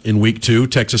Auburn-Cal in week 2.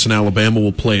 Texas and Alabama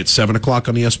will play at 7 o'clock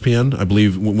on ESPN, I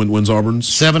believe. When's Auburn's?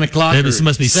 7 o'clock? This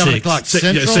must be 7 6. o'clock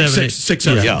Central? 6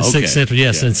 Central. Yeah, okay. 6 Central,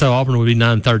 yes. Yeah. And so Auburn will be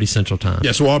 9:30 Central time.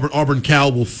 Yeah, so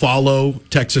Auburn-Cal will follow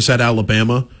Texas at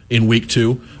Alabama in week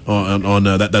 2.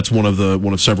 That's one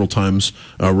of several times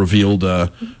revealed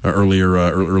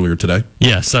earlier today.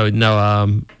 Yeah, so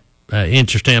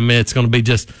interesting. I mean, it's going to be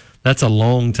that's a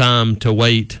long time to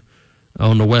wait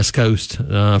on the West Coast for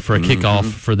a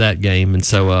kickoff for that game. And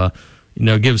so,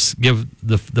 give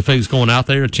the folks going out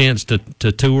there a chance to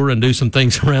tour and do some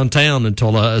things around town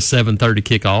until a 7:30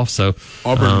 kickoff. So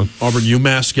Auburn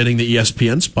UMass getting the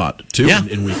ESPN spot too Yeah.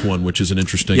 in week one, which is an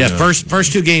interesting. Yeah,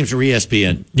 first two games are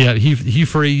ESPN. Yeah, Hugh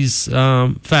Freeze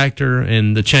factor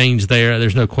and the change there.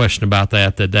 There's no question about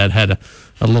that had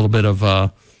a little bit of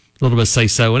say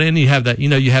so, and then you have that.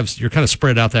 You're kind of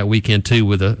spread out that weekend too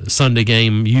with a Sunday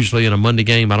game usually and a Monday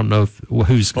game. I don't know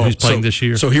who's playing this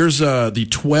year. So here's the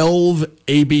 12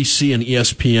 ABC and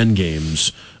ESPN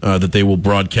games that they will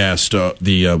broadcast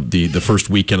the first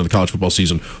weekend of the college football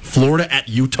season. Florida at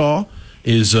Utah.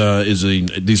 These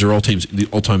are all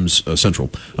times central.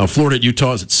 Florida at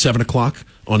Utah is at 7:00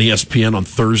 on ESPN on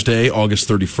Thursday, August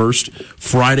 31st.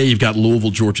 Friday, you've got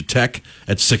Louisville, Georgia Tech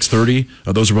at 6:30.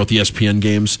 Those are both ESPN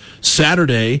games.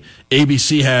 Saturday,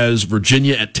 ABC has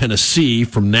Virginia at Tennessee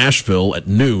from Nashville at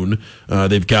noon.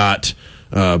 They've got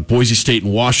Boise State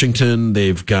and Washington.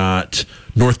 They've got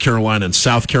North Carolina and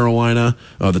South Carolina.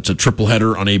 That's a triple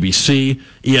header on ABC.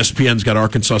 ESPN's got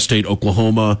Arkansas State,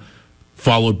 Oklahoma,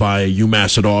 followed by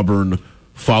UMass at Auburn,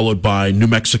 followed by New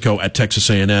Mexico at Texas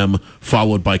A&M,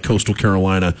 followed by Coastal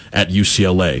Carolina at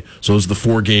UCLA. So those are the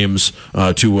four games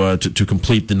to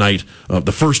complete the night of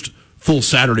the first full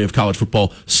Saturday of college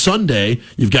football. Sunday,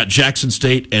 you've got Jackson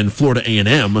State and Florida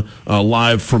A&M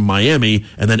live from Miami,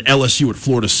 and then LSU at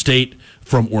Florida State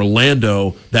from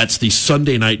Orlando. That's the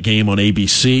Sunday night game on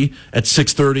ABC at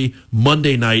 6:30.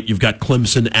 Monday night, you've got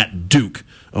Clemson at Duke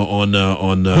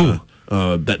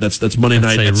that's Monday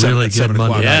night at 7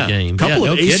 o'clock. Night game. Couple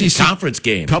of ACC conference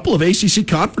games. Couple of ACC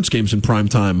conference games in prime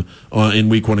time in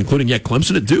week one, including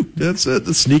Clemson at Duke. That's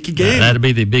a sneaky game. That'd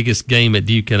be the biggest game at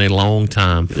Duke in a long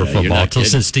time for football,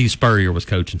 since Steve Spurrier was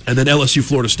coaching. And then LSU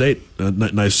Florida State,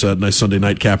 nice Sunday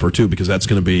night capper too, because that's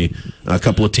going to be a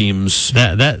couple of teams.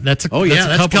 That's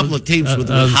a couple of teams with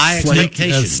high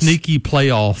expectations, sneaky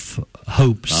playoff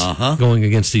hopes going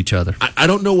against each other. I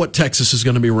don't know what Texas is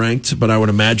going to be ranked, but I would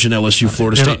imagine LSU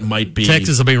Florida State might be.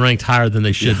 Texas will be ranked higher than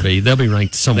they should be. They'll be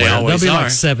ranked somewhere. They'll be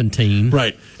like 17.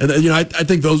 Right. And I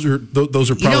think those are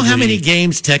probably. You know how many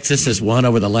games Texas has won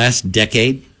over the last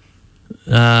decade?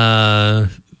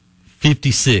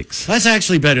 56. That's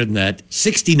actually better than that.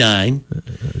 69.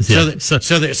 Yeah.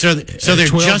 So they're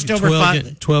 12, just over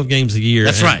 12 games a year.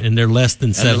 That's right. And they're less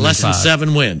than 7. Less than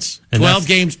 7 wins. And 12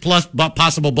 games plus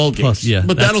possible bowl games.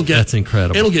 But that's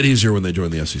incredible. It'll get easier when they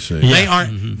join the SEC. Yeah.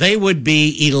 They would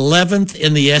be 11th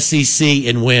in the SEC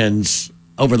in wins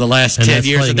over the last 10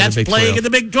 years, and that's playing in the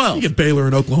Big 12. You get Baylor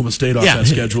and Oklahoma State off that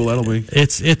schedule. That'll be.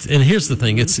 It's and here's the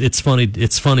thing. It's funny.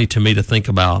 It's funny to me to think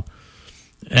about.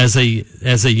 As a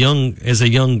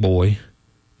young boy,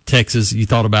 Texas, you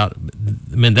thought about,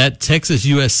 that Texas,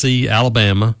 USC,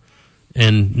 Alabama,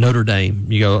 and Notre Dame.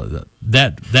 You go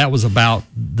that was about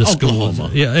the schools.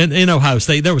 Yeah, and Ohio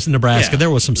State. There was Nebraska. Yeah.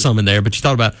 There was some in there, but you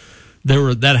thought about there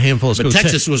were that handful of schools. But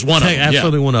Texas was one of them.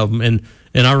 Absolutely one of them.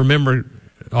 And I remember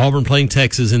Auburn playing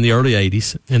Texas in the early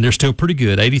 '80s, and they're still pretty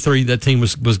good. '83, that team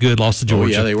was good. Lost to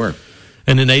Georgia. Oh, yeah, they were.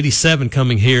 And in '87,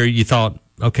 coming here, you thought,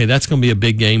 okay, that's going to be a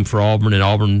big game for Auburn, and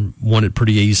Auburn won it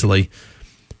pretty easily.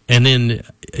 And then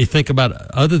you think about,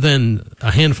 other than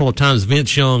a handful of times,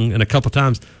 Vince Young and a couple of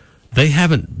times, they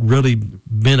haven't really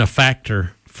been a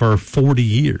factor for 40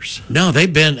 years. No,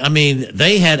 they've been,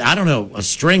 they had, a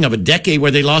string of a decade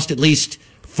where they lost at least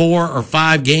 4 or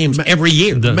 5 games every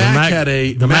year. The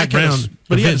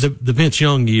Vince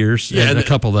Young years, and a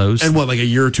couple of those, and like a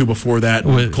year or two before that,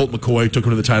 Colt McCoy took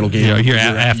him to the title game. Year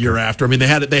after. They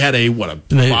had a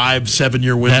 5-7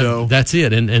 year window. That's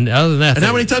it. And other than that, and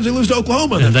how many times they lose to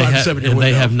Oklahoma in that 5-7 year window?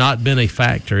 They have not been a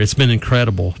factor. It's been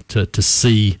incredible to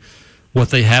see what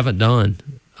they haven't done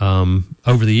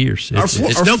over the years.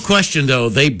 It's no question, though,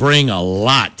 they bring a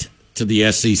lot to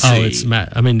the SEC. Oh, it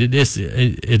is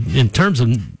in terms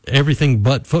of everything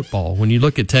but football. When you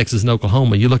look at Texas and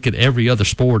Oklahoma, you look at every other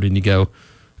sport and you go,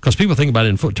 because people think about it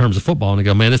in terms of football and they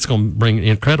go, man, it's going to bring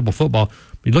incredible football.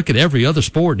 You look at every other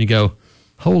sport and you go,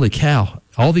 holy cow!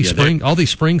 All these spring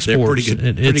sports, it's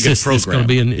going to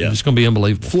be it's going to be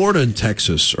unbelievable. Florida and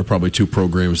Texas are probably two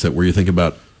programs where you think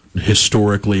about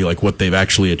historically, like what they've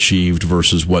actually achieved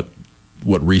versus what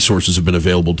resources have been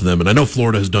available to them. And I know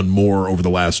Florida has done more over the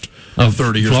last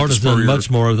 30 years. Florida's done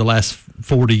much more over the last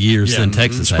 40 years than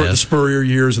Texas has. The Spurrier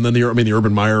years, and then the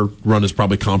Urban Meyer run is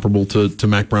probably comparable to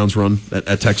Mac Brown's run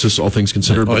at Texas, all things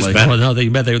considered.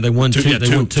 They won two.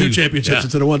 They won two championships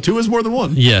instead of one. 2 is more than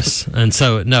 1. Yes, and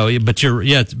so but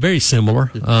it's very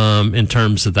similar in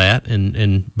terms of that.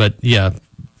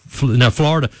 Now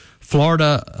Florida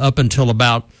up until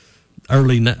about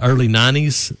early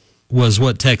 90s was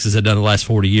what Texas had done the last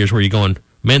 40 years, where you're going,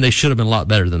 man, they should have been a lot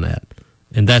better than that.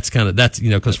 And that's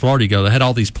because Florida, they had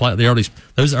all these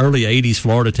those early '80s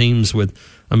Florida teams with.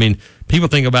 I mean, people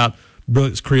think about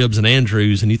Brooks, Cribbs, and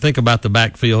Andrews, and you think about the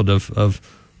backfield of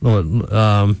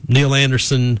Neil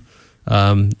Anderson.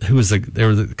 There was a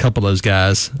couple of those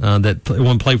guys that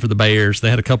one played for the Bears. They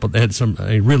had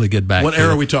a really good backfield. What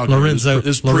era are we talking? Lorenzo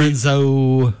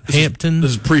Hampton.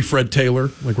 This is pre-Fred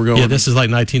Taylor. Like we're going. Yeah, this is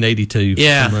like 1982.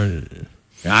 Yeah,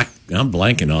 I'm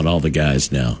blanking on all the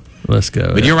guys now. Let's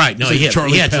go. But you're right. No, he had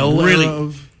some Pell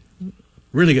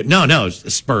really good. No,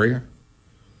 it's Spurrier.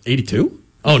 82.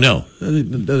 Oh no,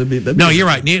 no, you're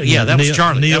right. That was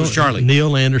Charlie. That was Charlie.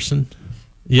 Neil Anderson.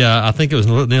 Yeah, I think it was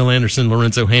Neil Anderson,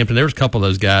 Lorenzo Hampton. There was a couple of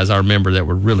those guys I remember that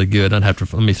were really good.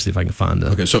 Let me see if I can find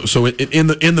them. Okay, so in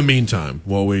the meantime,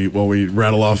 while we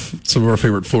rattle off some of our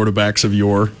favorite Florida backs of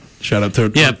yore, shout out to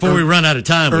before we run out of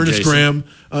time, Ernest Graham.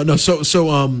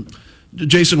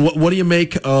 Jason, what do you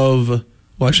make of?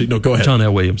 Well, actually, no. Go ahead. John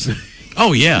L. Williams.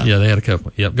 Oh yeah, yeah, they had a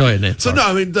couple. Yep, go ahead, Nan. So no,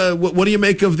 I mean, what do you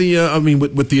make of the?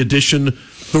 With the addition,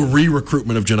 the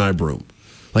re-recruitment of Janai Broome,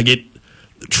 like it.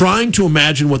 Trying to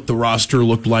imagine what the roster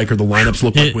looked like or the lineups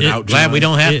looked like without. Glad we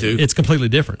don't have to. It's completely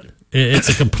different. It's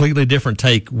a completely different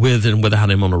take with and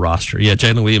without him on the roster. Yeah,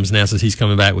 Jalen Williams announces he's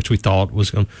coming back, which we thought was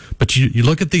going. But you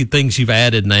look at the things you've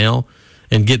added now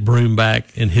and get Broome back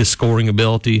and his scoring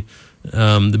ability,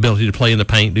 the ability to play in the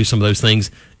paint, do some of those things.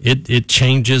 It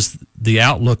changes the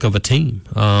outlook of a team.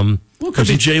 Well, it could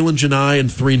be Jalen, Janai,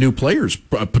 and 3 new players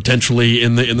potentially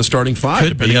in the starting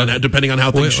 5, depending on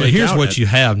how things shake out. Here's what you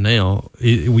have now.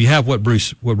 We have what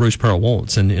Bruce Pearl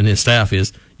wants, and his staff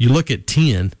is. You look at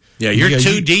 10. Yeah, you're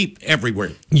too deep everywhere.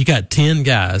 You got 10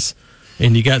 guys,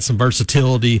 and you got some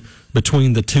versatility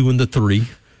between the 2 and the 3. And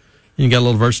you got a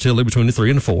little versatility between the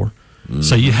 3 and the 4. Mm-hmm.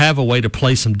 So you have a way to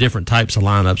play some different types of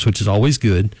lineups, which is always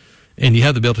good. And you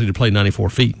have the ability to play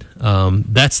 94 feet.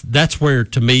 That's where,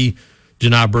 to me,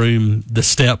 Janai Broome, the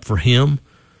step for him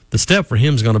is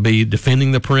going to be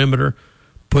defending the perimeter,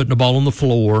 putting the ball on the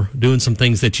floor, doing some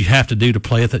things that you have to do to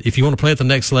play if you want to play at the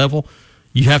next level,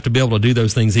 you have to be able to do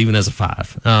those things even as a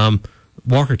 5.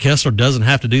 Walker Kessler doesn't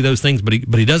have to do those things, but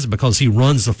he does it because he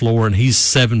runs the floor and he's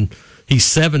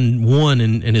 7'1"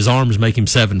 and his arms make him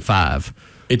 7'5".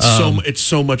 It's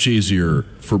so much easier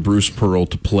for Bruce Pearl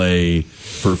to play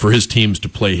for his teams to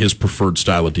play his preferred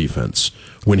style of defense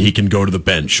when he can go to the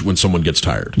bench when someone gets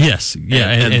tired. Yes, yeah,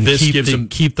 and this gives him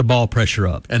keep the ball pressure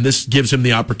up, and this gives him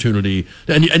the opportunity.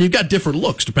 And you've got different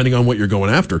looks depending on what you're going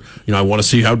after. I want to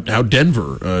see how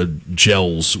Denver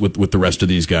gels with the rest of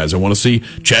these guys. I want to see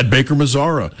Chad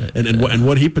Baker-Mazara and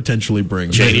what he potentially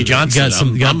brings. Chaney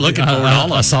Johnson. I'm looking forward to all of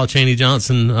them. I saw Chaney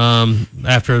Johnson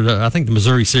after I think the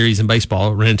Missouri series in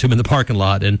baseball. Ran into him in the parking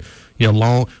lot, and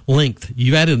long length.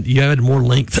 You added more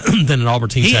length than an Auburn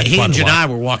team's had. He and Janai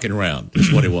were walking around.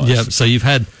 Is what it was. Yeah, so you've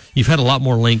had a lot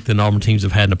more length than Auburn teams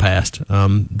have had in the past.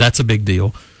 That's a big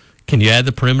deal. Can you add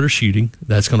the perimeter shooting?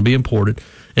 That's going to be important.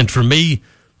 And for me,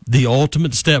 the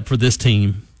ultimate step for this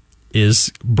team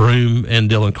is Broome and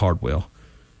Dylan Cardwell.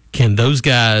 Can those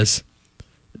guys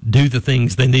do the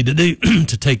things they need to do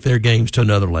to take their games to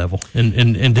another level? And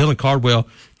Dylan Cardwell,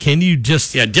 can you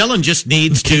just... Yeah, Dylan just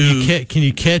needs to... Can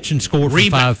you catch and score from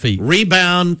 5 feet?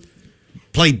 Rebound,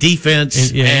 play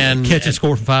defense, and catch and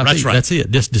score from 5 feet. Right. That's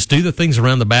it. Just do the things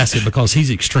around the basket because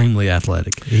he's extremely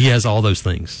athletic. He has all those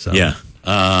things. So. Yeah.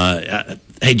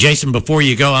 Hey, Jason, before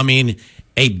you go,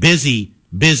 a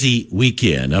busy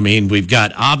weekend. We've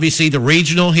got, obviously, the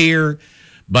regional here,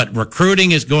 but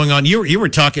recruiting is going on. You were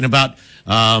talking about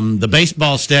the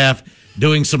baseball staff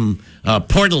doing some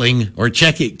portaling or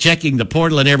checking the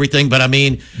portal and everything. But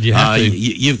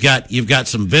you've got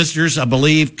some visitors, I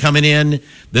believe, coming in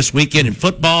this weekend in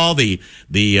football. The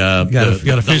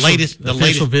latest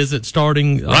visit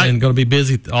starting and going to be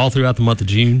busy all throughout the month of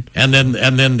June. And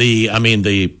then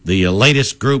the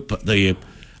latest group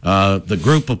the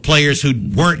group of players who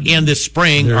weren't in this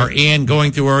spring are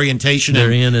going through orientation. They're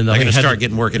in, and they're going to start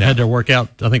getting working out. Had their workout,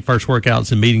 I think, first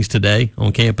workouts and meetings today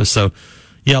on campus. So,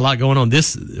 yeah, a lot going on.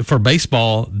 This for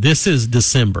baseball. This is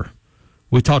December.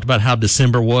 We talked about how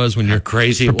December was when you're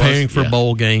preparing for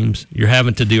bowl games. You're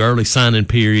having to do early signing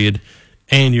period,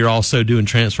 and you're also doing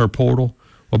transfer portal.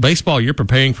 Well, baseball, you're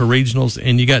preparing for regionals,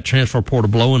 and you got transfer portal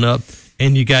blowing up,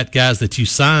 and you got guys that you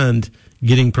signed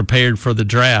getting prepared for the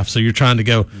draft. So you're trying to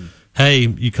go, hey,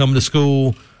 you come to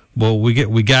school. Well,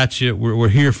 we got you. We're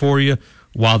here for you.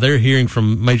 While they're hearing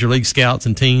from major league scouts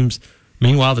and teams.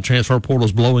 Meanwhile, the transfer portal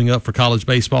is blowing up for college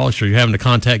baseball. So you're having to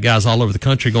contact guys all over the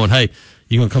country going, hey,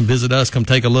 you going to come visit us? Come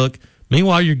take a look.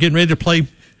 Meanwhile, you're getting ready to play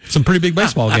some pretty big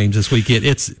baseball games this weekend.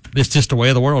 It's just the way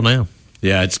of the world now.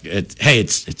 Yeah,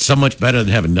 it's so much better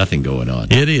than having nothing going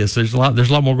on. It is. There's a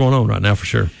lot more going on right now for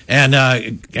sure. And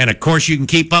of course you can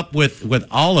keep up with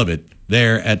all of it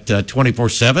there at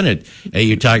 24/7 at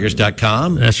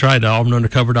autigers.com. That's right.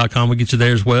 AuburnUndercover.com will get you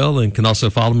there as well, and can also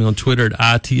follow me on Twitter at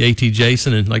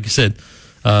ITATJason. And like you said,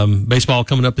 baseball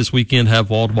coming up this weekend, have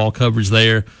wall-to-wall coverage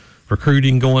there.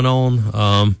 Recruiting going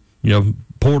on.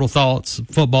 Portal thoughts,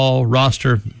 football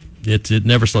roster. It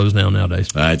never slows down nowadays.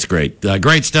 It's great.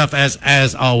 Great stuff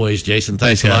as always, Jason.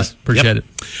 Thanks guys. a lot. Appreciate it.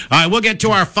 All right, we'll get to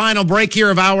our final break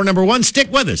here of hour number 1.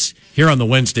 Stick with us here on the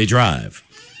Wednesday Drive.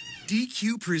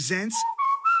 DQ presents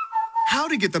how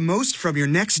to get the most from your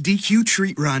next DQ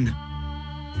treat run.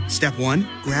 Step 1,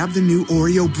 grab the new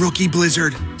Oreo Brookie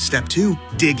Blizzard. Step 2,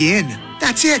 dig in.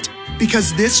 That's it.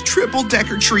 Because this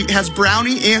triple-decker treat has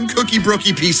brownie and cookie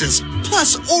brookie pieces,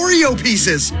 plus Oreo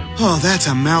pieces. Oh, that's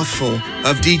a mouthful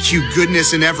of DQ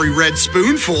goodness in every red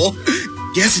spoonful.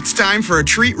 Guess it's time for a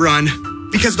treat run.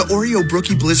 Because the Oreo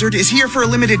Brookie Blizzard is here for a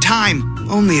limited time.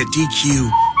 Only at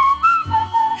DQ.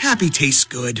 Happy tastes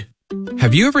good.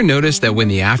 Have you ever noticed that when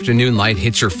the afternoon light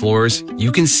hits your floors, you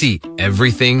can see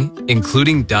everything,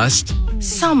 including dust?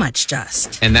 So much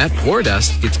dust. And that poor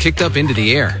dust gets kicked up into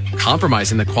the air,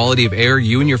 compromising the quality of air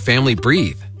you and your family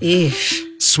breathe. Eesh.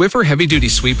 Swiffer Heavy Duty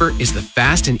Sweeper is the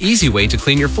fast and easy way to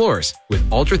clean your floors with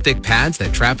ultra-thick pads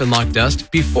that trap and lock dust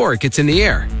before it gets in the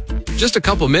air. Just a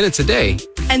couple minutes a day.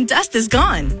 And dust is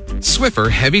gone. Swiffer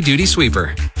Heavy Duty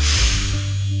Sweeper.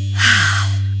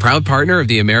 Proud partner of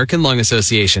the American Lung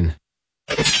Association.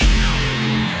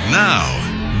 Now,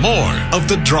 more of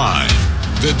The Drive.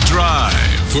 The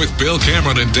Drive with Bill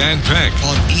Cameron and Dan Peck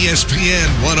on ESPN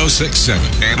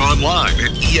 106.7 and online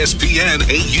at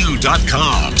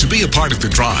ESPNAU.com. To be a part of The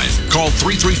Drive, call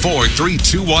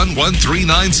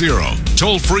 334-321-1390.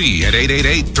 Toll free at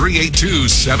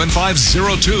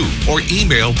 888-382-7502 or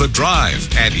email The Drive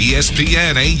at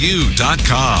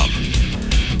ESPNAU.com.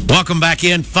 Welcome back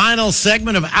in. Final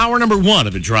segment of hour number 1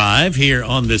 of The Drive here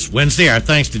on this Wednesday. Our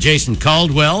thanks to Jason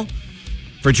Caldwell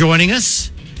for joining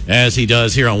us, as he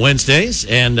does here on Wednesdays.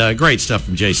 And great stuff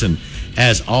from Jason,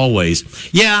 as always.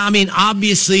 Yeah, I mean,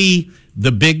 obviously,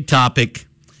 the big topic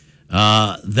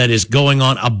that is going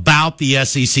on about the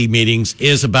SEC meetings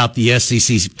is about the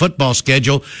SEC football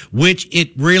schedule, which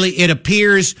it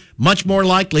appears much more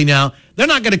likely now. They're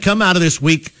not going to come out of this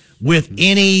week with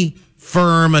any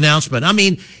firm announcement. I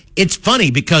mean, it's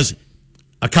funny because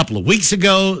a couple of weeks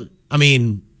ago,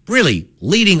 really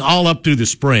leading all up through the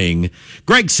spring,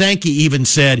 Greg Sankey even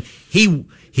said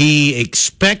he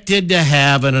expected to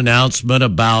have an announcement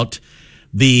about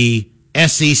the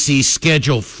SEC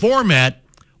schedule format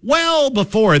well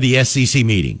before the SEC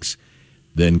meetings.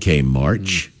 Then came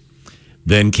March,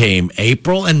 then came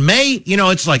April, and May.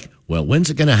 It's like, well, when's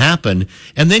it going to happen?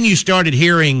 And then you started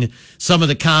hearing some of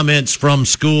the comments from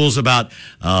schools about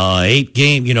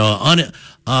 8-game,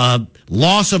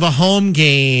 loss of a home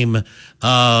game,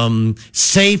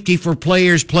 safety for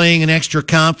players playing an extra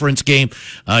conference game.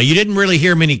 You didn't really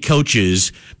hear many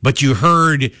coaches, but you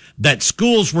heard that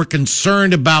schools were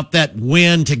concerned about that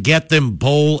win to get them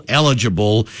bowl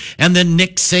eligible. And then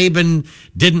Nick Saban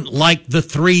didn't like the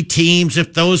 3 teams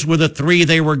if those were the 3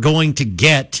 they were going to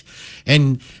get.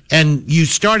 And you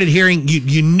started hearing,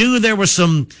 you knew there was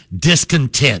some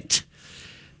discontent.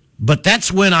 But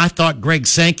that's when I thought Greg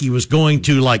Sankey was going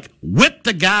to whip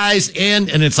the guys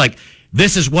in, and it's like,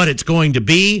 this is what it's going to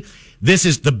be. This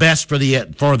is the best for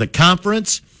the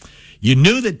conference. You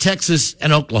knew that Texas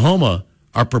and Oklahoma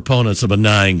are proponents of a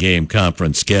 9-game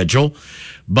conference schedule,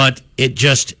 but it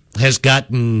just has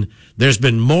there's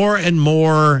been more and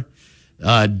more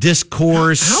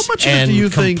discourse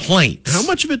and complaints. How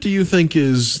much of it do you think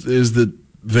is that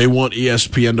they want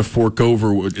ESPN to fork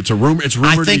over? It's a rumor. It's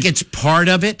rumored. I think it's part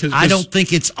of it. I don't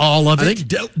think it's all of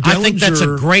it. I think that's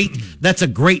a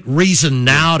great reason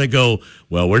now to go,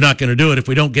 well, we're not going to do it if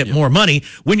we don't get more money.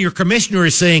 When your commissioner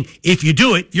is saying, if you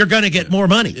do it, you're going to get more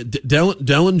money.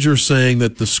 Dellinger's saying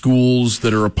that the schools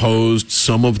that are opposed,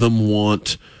 some of them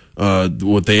want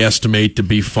what they estimate to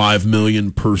be $5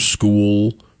 million per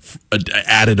school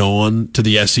added on to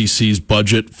the SEC's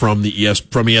budget from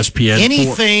ESPN.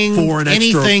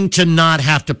 Anything to not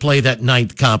have to play that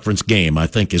 9th conference game, I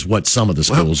think, is what some of the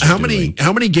schools are doing.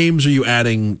 How many games are you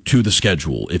adding to the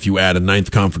schedule if you add a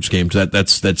 9th conference game to that?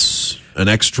 That's an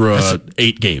extra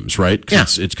 8 games, right? Yeah.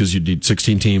 It's because you need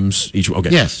 16 teams each. Okay.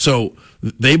 Yes. So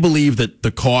they believe that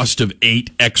the cost of 8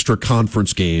 extra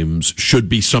conference games should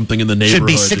be something in the neighborhood. Should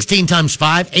be 16 times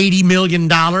 5, $80 million.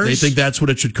 They think that's what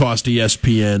it should cost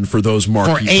ESPN for those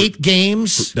marquee. For 8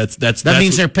 games? That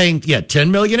means they're paying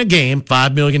 $10 million a game,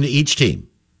 $5 million to each team.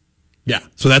 Yeah,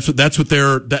 so that's what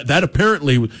they're that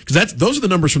apparently, because those are the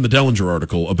numbers from the Dellinger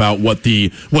article about what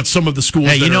some of the schools.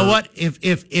 Hey, you know what?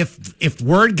 If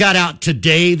word got out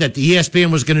today that the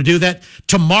ESPN was going to do that,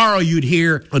 tomorrow you'd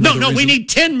hear we need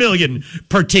 10 million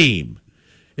per team.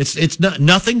 It's not,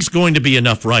 nothing's going to be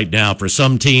enough right now for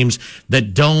some teams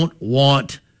that don't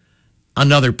want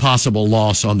another possible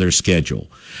loss on their schedule.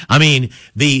 I mean,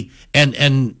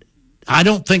 and I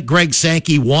don't think Greg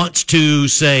Sankey wants to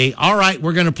say, all right,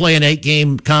 we're going to play an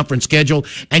 8-game conference schedule,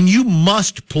 and you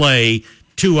must play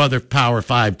 2 other Power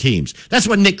 5 teams. That's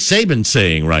what Nick Saban's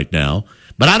saying right now.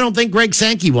 But I don't think Greg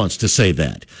Sankey wants to say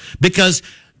that because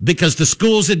the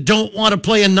schools that don't want to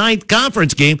play a 9th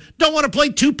conference game don't want to play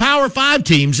 2 Power 5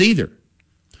 teams either.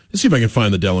 Let's see if I can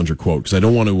find the Dellinger quote, because I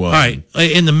don't want to... All right.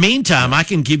 In the meantime, I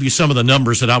can give you some of the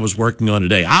numbers that I was working on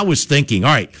today. I was thinking,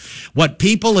 all right, what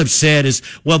people have said is,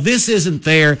 well, this isn't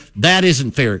fair, that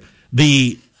isn't fair.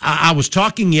 I was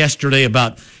talking yesterday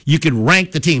about you could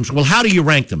rank the teams. Well, how do you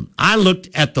rank them? I looked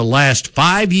at the last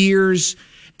 5 years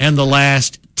and the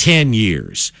last 10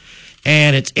 years.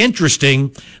 And it's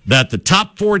interesting that the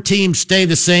top 4 teams stay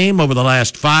the same over the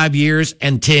last 5 years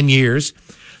and 10 years.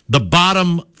 The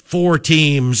bottom 4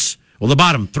 teams, well, the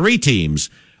bottom 3 teams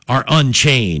are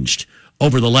unchanged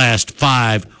over the last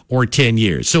 5 or 10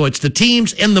 years. So it's the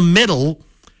teams in the middle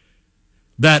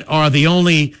that are the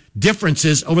only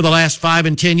differences over the last 5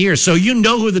 and 10 years. So you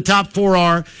know who the top 4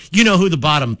 are. You know who the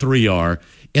bottom 3 are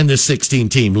in this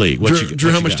 16-team league. Drew,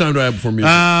 how much time do I have before music?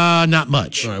 Not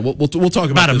much. All right, we'll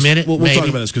talk about a this. minute. We'll talk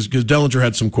about this because Dellinger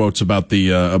had some quotes about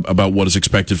about what is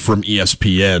expected from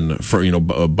ESPN for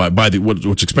by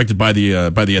what's expected by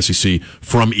the SEC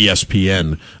from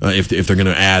ESPN if they're going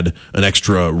to add an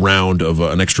extra round of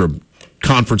an extra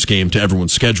conference game to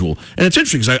everyone's schedule. And it's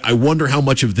interesting because I wonder how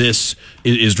much of this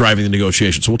is driving the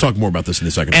negotiation. So we'll talk more about this in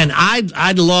a second. And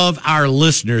I'd love our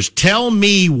listeners, tell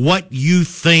me what you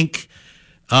think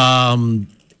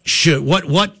should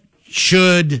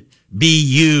be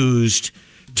used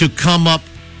to come up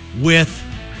with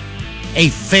a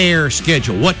fair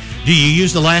schedule. What do you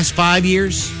use the last 5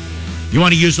 years? You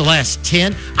want to use the last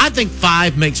 10? I think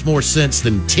 5 makes more sense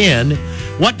than 10.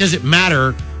 What does it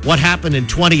matter what happened in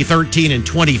 2013 and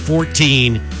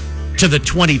 2014 to the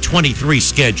 2023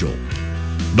 schedule?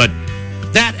 But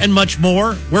that and much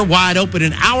more, we're wide open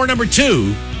in hour number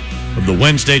 2 of the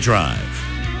Wednesday Drive.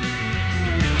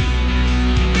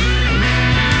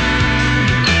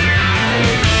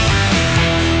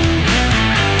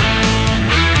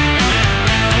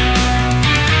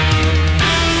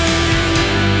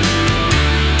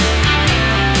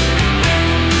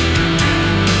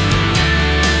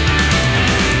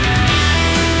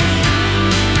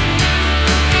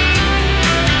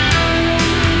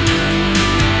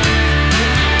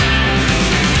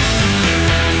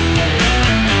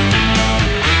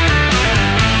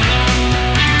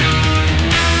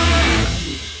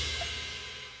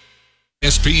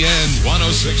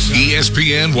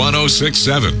 ESPN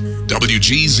 106.7,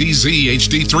 WGZZ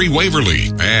HD3 Waverly,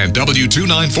 and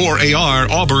W294AR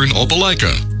Auburn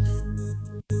Opelika.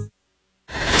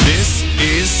 This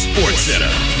is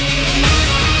SportsCenter.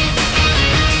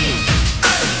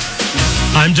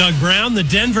 I'm Doug Brown. The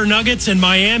Denver Nuggets and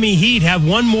Miami Heat have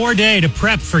one more day to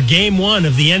prep for Game 1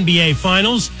 of the NBA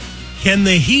Finals. Can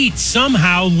the Heat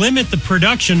somehow limit the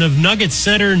production of Nuggets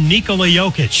center Nikola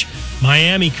Jokic?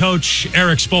 Miami coach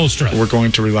Eric Spoelstra. We're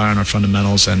going to rely on our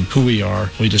fundamentals and who we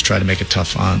are. We just try to make it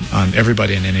tough on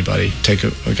everybody and anybody. Take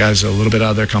guys a little bit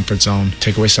out of their comfort zone,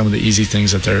 take away some of the easy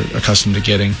things that they're accustomed to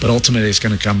getting. But ultimately, it's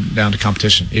going to come down to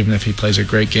competition. Even if he plays a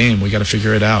great game, we got to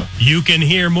figure it out. You can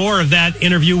hear more of that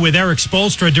interview with Eric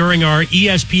Spoelstra during our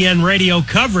ESPN radio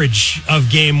coverage of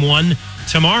Game 1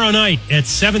 tomorrow night at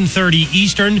 7:30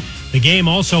 Eastern. The game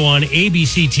also on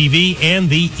ABC TV and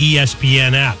the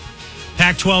ESPN app.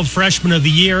 Pac-12 Freshman of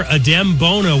the Year, Adem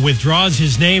Bona, withdraws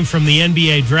his name from the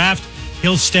NBA draft.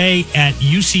 He'll stay at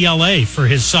UCLA for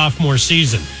his sophomore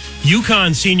season.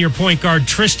 UConn senior point guard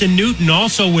Tristan Newton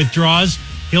also withdraws.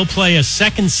 He'll play a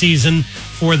second season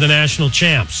for the national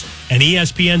champs. And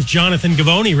ESPN's Jonathan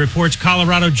Gavoni reports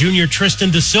Colorado junior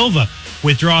Tristan Da Silva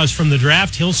withdraws from the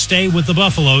draft. He'll stay with the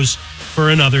Buffaloes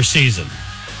for another season.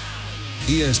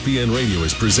 ESPN Radio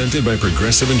is presented by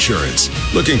Progressive Insurance.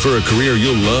 Looking for a career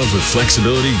you'll love with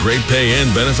flexibility, great pay,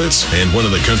 and benefits, and one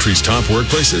of the country's top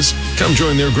workplaces? Come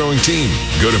join their growing team.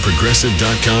 Go to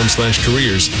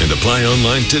progressive.com/careers and apply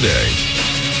online today.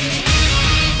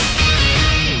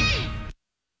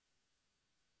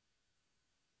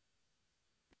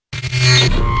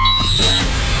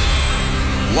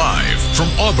 Live from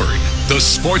Auburn, the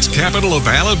sports capital of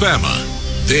Alabama,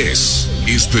 this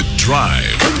is The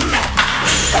Drive.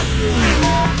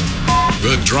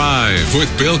 The Drive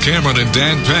with Bill Cameron and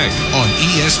Dan Peck on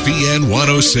ESPN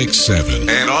 106.7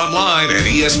 and online at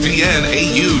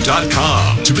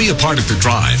ESPNAU.com. To be a part of The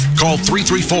Drive, call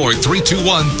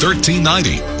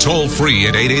 334-321-1390, toll free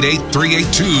at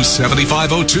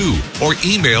 888-382-7502, or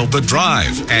email The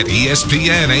Drive at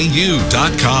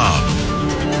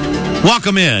ESPNAU.com.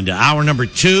 Welcome in to hour number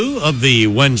 2 of the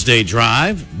Wednesday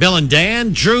Drive. Bill and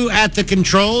Dan, Drew at the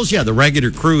controls. Yeah, the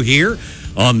regular crew here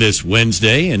on this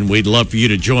Wednesday, and we'd love for you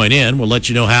to join in. We'll let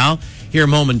you know how here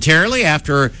momentarily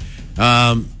after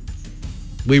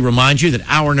we remind you that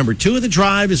hour number 2 of the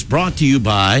Drive is brought to you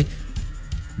by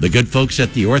the good folks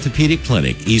at the Orthopedic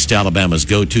Clinic, East Alabama's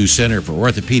go-to center for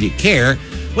orthopedic care,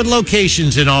 with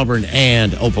locations in Auburn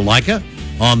and Opelika,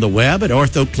 on the web at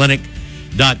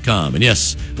orthoclinic.com. And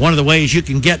yes, one of the ways you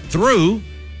can get through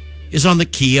is on the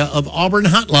Kia of Auburn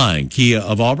hotline. Kia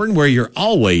of Auburn, where you're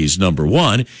always number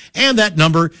one. And that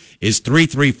number is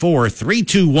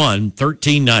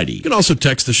 334-321-1390. You can also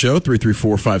text the show,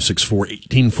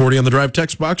 334-564-1840 on the Drive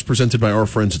text box, presented by our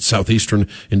friends at Southeastern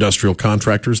Industrial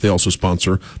Contractors. They also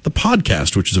sponsor the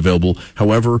podcast, which is available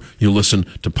however you listen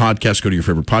to podcasts. Go to your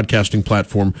favorite podcasting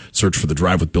platform, search for The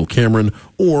Drive with Bill Cameron,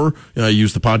 or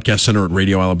use the podcast center at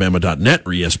radioalabama.net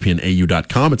or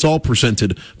espnau.com. It's all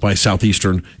presented by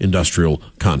Southeastern Industrial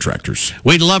Contractors.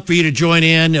 We'd love for you to join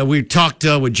in. We talked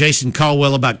with Jason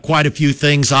Caldwell about quite a few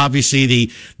things. Obviously,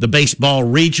 the baseball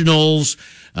regionals,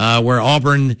 where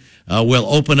Auburn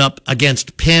will open up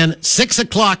against Penn, 6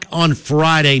 o'clock on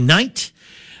Friday night.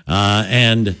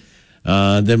 And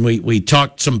then we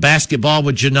talked some basketball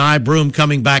with Janai Broom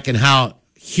coming back and how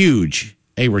huge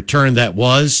a return that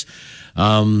was.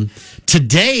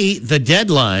 Today, the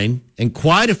deadline, and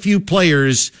quite a few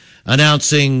players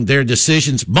announcing their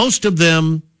decisions. Most of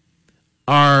them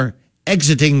are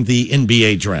exiting the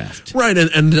NBA draft. Right,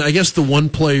 and I guess the one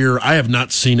player I have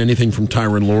not seen anything from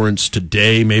Tyron Lawrence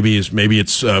today. Maybe it's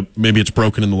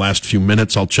broken in the last few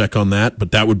minutes. I'll check on that. But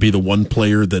that would be the one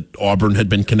player that Auburn had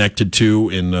been connected to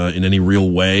in any real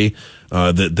way.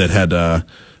 That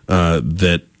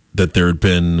there had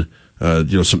been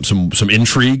some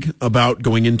intrigue about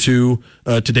going into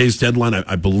today's deadline.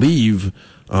 I believe.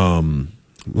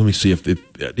 Let me see if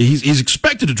he's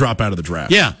expected to drop out of the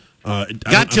draft. Yeah. I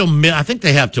think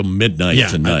they have till midnight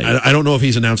tonight. I don't know if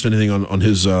he's announced anything on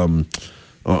his on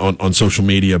social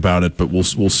media about it, but we'll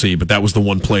see. But that was the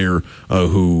one player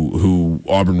who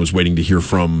Auburn was waiting to hear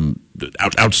from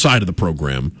outside of the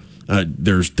program.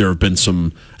 There have been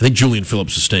some. I think Julian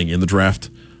Phillips is staying in the draft.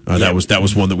 That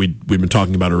was one that we'd been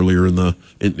talking about earlier in the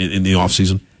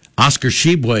offseason. Oscar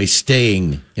Shibwe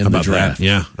staying in the draft. That.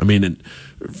 Yeah, I mean.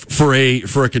 For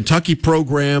a Kentucky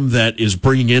program that is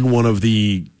bringing in one of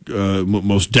the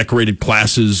most decorated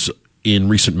classes in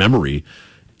recent memory,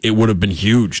 it would have been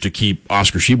huge to keep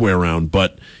Oscar Shibwe around.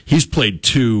 But he's played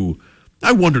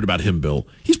I wondered about him, Bill.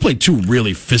 He's played 2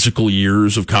 really physical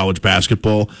years of college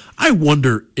basketball. I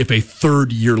wonder if a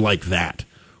third year like that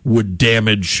would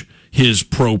damage his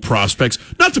pro prospects,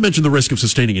 not to mention the risk of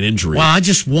sustaining an injury. Well, I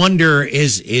just wonder,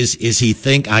 is he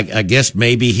I guess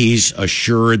maybe he's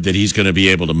assured that he's going to be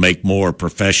able to make more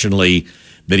professionally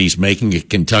than he's making at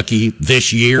Kentucky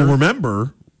this year. Well,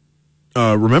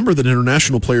 remember that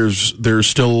international players, there's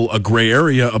still a gray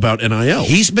area about NIL.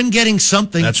 He's been getting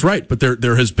something. That's right, but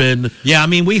there has been... Yeah, I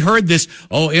mean, we heard this,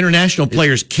 international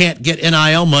players can't get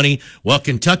NIL money. Well,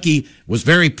 Kentucky was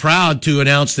very proud to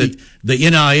announce that the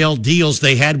NIL deals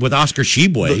they had with Oscar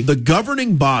Shibwe. The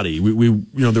governing body,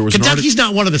 there was Kentucky's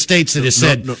not one of the states that has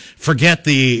said, forget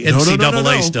the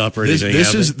NCAA stuff or anything.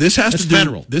 This has to do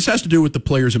federal. This has to do with the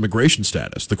player's immigration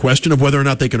status. The question of whether or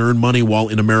not they can earn money while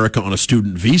in America on a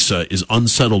student visa is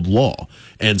unsettled law,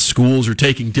 and schools are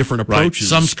taking different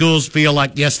approaches. Right. Some schools feel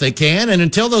like yes they can, and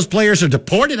until those players are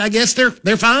deported, I guess they're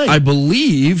fine. I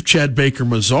believe Chad Baker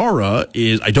Mazzara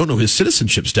is. I don't know his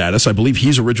citizenship status. I believe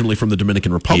he's originally from the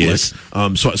Dominican Republic. Yes.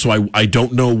 So I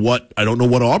don't know what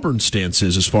Auburn's stance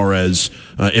is as far as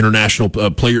international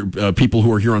people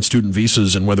who are here on student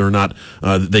visas and whether or not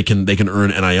they can earn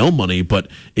NIL money. But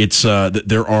it's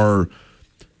there are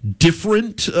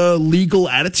different legal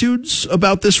attitudes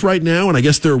about this right now, and I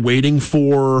guess they're waiting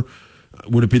for.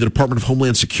 Would it be the Department of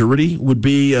Homeland Security? Would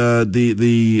be the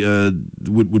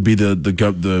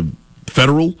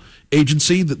federal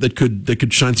agency that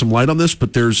could shine some light on this,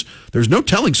 but there's no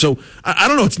telling. So I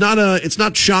don't know. It's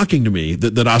not shocking to me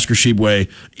that Oscar Shibwe,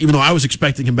 even though I was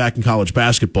expecting him back in college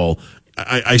basketball,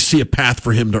 I see a path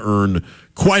for him to earn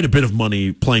quite a bit of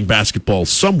money playing basketball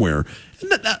somewhere.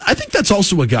 And I think that's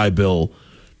also a guy, Bill.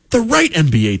 The right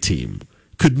NBA team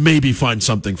could maybe find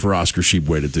something for Oscar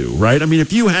Tshiebwe to do, right? I mean,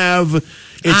 if you have,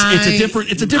 it's a different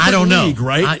I don't league, know.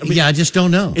 right? I just don't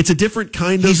know. It's a different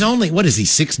kind of. He's only, what is he,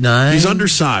 6'9"? He's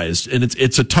undersized, and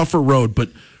it's a tougher road, but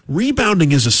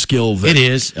rebounding is a skill that it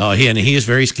is. Oh, he is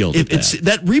very skilled at that.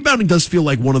 That rebounding does feel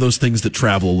like one of those things that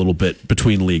travel a little bit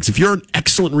between leagues. If you're an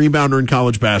excellent rebounder in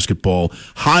college basketball,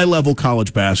 high level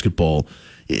college basketball,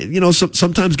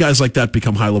 sometimes guys like that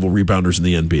become high level rebounders in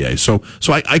the NBA. So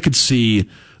I could see.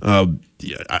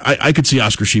 I could see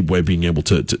Oscar Tshiebwe being able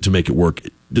to make it work,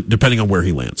 depending on where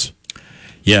he lands.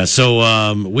 Yeah,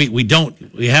 so we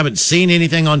haven't seen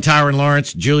anything on Tyron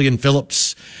Lawrence, Julian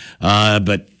Phillips,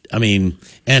 but I mean,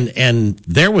 and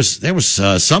there was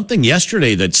something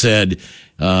yesterday that said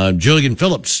Julian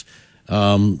Phillips,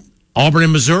 Auburn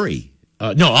and Missouri,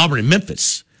 Auburn and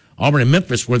Memphis. Auburn and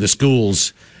Memphis were the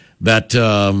schools that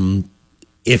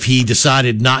if he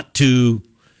decided not to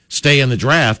stay in the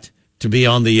draft, to be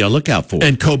on the lookout for.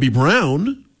 And Kobe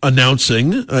Brown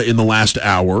announcing in the last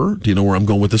hour. Do you know where I'm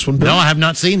going with this one, Bill? No, I have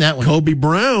not seen that one. Kobe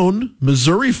Brown,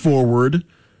 Missouri forward,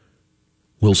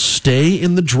 will stay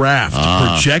in the draft.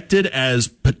 Projected as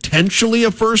potentially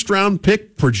a first-round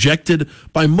pick, projected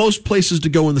by most places to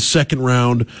go in the second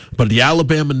round. But the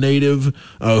Alabama native,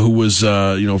 who was,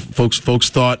 folks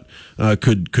thought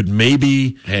could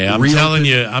maybe. Hey, I'm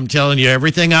telling you,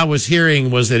 everything I was hearing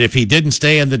was that if he didn't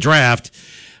stay in the draft,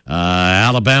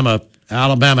 Alabama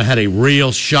had a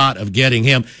real shot of getting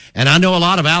him. And I know a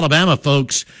lot of Alabama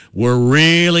folks were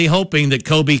really hoping that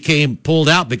Kobe pulled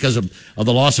out because of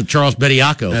the loss of Charles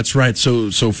Bediako. That's right. So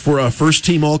for a first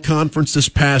team all conference this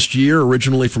past year,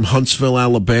 originally from Huntsville,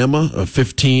 Alabama,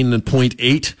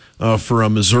 15.8 for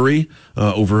Missouri,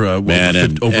 over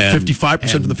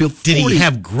 55% of the field. 40. Did he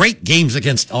have great games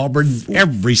against Auburn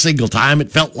every single time?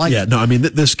 It felt like. Yeah, no, I mean,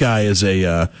 this guy is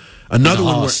another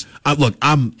one where,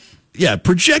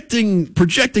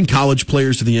 projecting college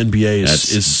players to the NBA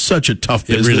is such a tough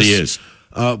business. It really is.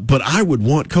 But I would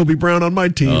want Kobe Brown on my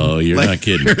team. Oh, you're not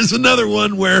kidding. Here's another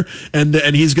one where, and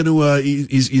he's going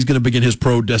to begin his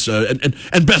pro and best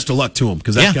of luck to him,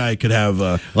 because that guy could have.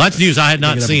 Well, that's news. I had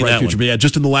not seen that future. one. But yeah,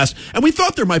 just in the last, and we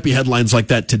thought there might be headlines like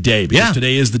that today, because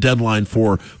today is the deadline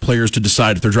for players to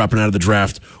decide if they're dropping out of the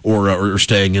draft or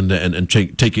staying in and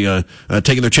taking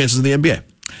their chances in the NBA.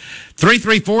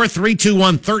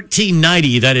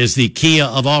 334-321-1390. That is the Kia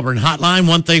of Auburn hotline.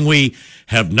 One thing we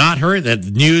have not heard, that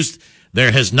news,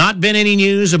 there has not been any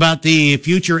news about the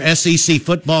future SEC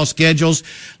football schedules.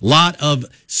 Lot of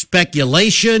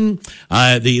speculation.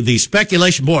 The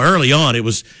speculation, boy, early on, it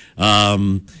was,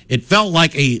 it felt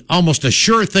like almost a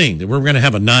sure thing that we're going to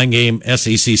have a 9-game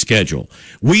SEC schedule.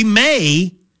 We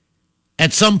may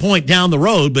at some point down the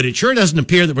road, but it sure doesn't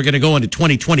appear that we're going to go into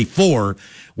 2024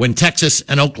 when Texas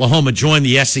and Oklahoma join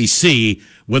the SEC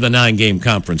with a 9-game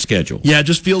conference schedule. Yeah, it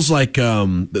just feels like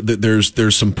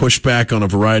there's some pushback on a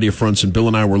variety of fronts. And Bill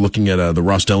and I were looking at the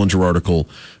Ross Dellinger article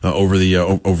over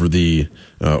the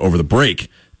break,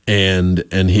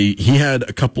 and he had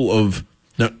a couple of.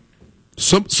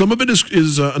 Some of it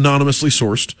is anonymously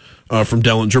sourced from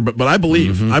Dellinger, but I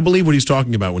believe what he's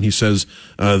talking about when he says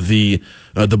the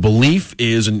belief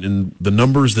is, and the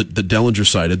numbers that Dellinger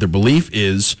cited, their belief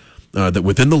is that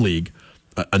within the league,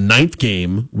 a 9th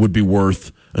game would be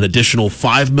worth an additional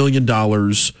 $5 million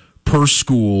per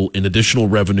school in additional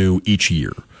revenue each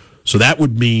year. So that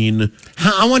would mean.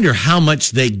 I wonder how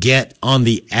much they get on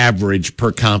the average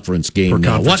per conference game.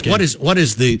 What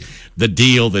is the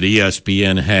deal that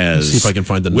ESPN has? Let's see if I can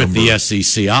find the with number. The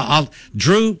SEC.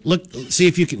 Drew, look, see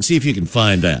if you can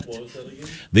find that. What was that again?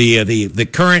 The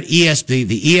current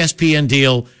the ESPN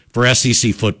deal for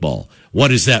SEC football.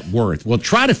 What is that worth? Well,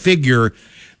 try to figure,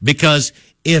 because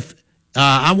if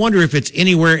I wonder if it's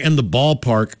anywhere in the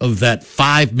ballpark of that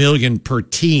 $5 million per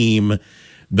team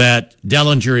that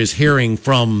Dellinger is hearing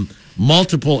from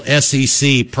multiple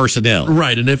SEC personnel.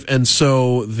 Right, and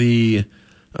so the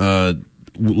let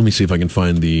me see if I can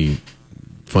find the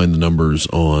numbers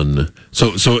on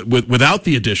without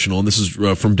the additional, and this is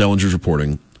from Dellinger's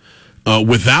reporting.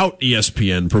 Without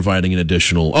ESPN providing an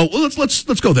additional,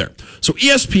 let's go there. So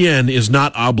ESPN is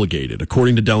not obligated,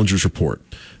 according to Dellinger's report.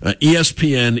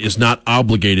 ESPN is not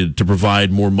obligated to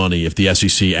provide more money if the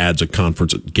SEC adds a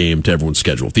conference game to everyone's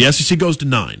schedule. If the SEC goes to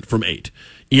 9 from 8,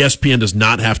 ESPN does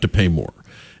not have to pay more.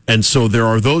 And so there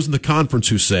are those in the conference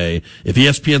who say, if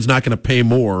ESPN's not going to pay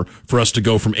more for us to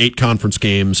go from 8 conference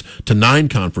games to 9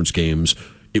 conference games,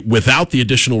 without the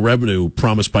additional revenue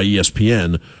promised by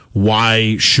ESPN,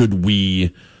 why should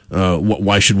we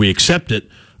accept it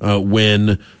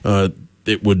when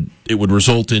it would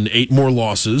result in 8 more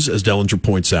losses, as Dellinger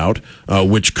points out,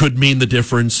 which could mean the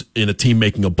difference in a team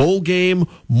making a bowl game.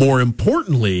 More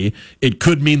importantly, it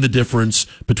could mean the difference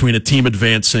between a team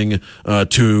advancing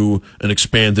to an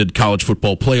expanded college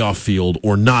football playoff field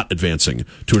or not advancing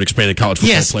to an expanded college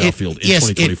football playoff field in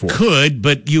 2024. Yes, it could,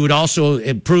 but you would also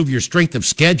improve your strength of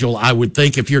schedule. I would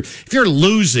think if you're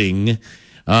losing,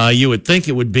 you would think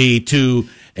it would be to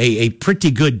a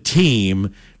pretty good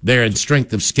team there in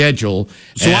strength of schedule.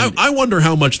 So I wonder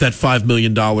how much that $5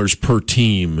 million per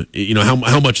team,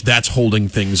 how much that's holding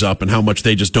things up and how much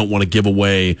they just don't want to give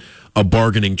away a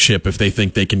bargaining chip if they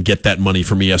think they can get that money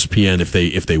from ESPN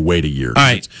if they wait a year. All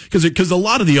right. Because a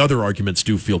lot of the other arguments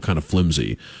do feel kind of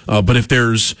flimsy. But if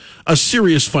there's a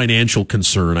serious financial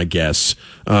concern, I guess,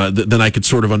 then I could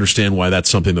sort of understand why that's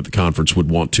something that the conference would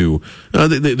want to.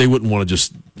 They wouldn't want to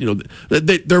just, there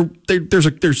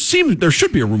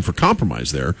should be a room for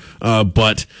compromise there.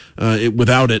 But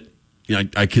without it,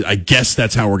 I guess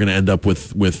that's how we're going to end up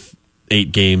with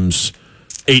 8 games.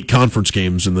 8 conference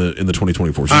games in the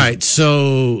 2024 season. All right,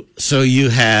 so you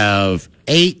have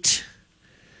 8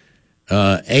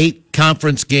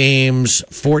 conference games,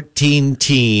 14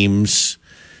 teams.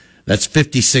 That's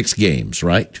 56 games,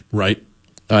 right? Right.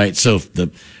 All right. So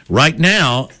right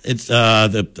now it's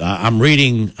I'm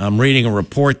reading a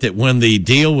report that when the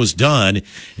deal was done,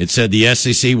 it said the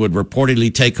SEC would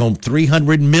reportedly take home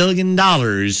 $300 million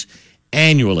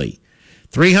annually.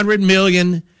 $300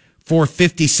 million. For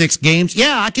 56 games,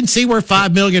 yeah, I can see where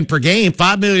 $5 million per game,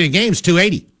 $5 million games,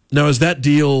 $280. Now, is that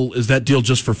deal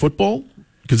just for football?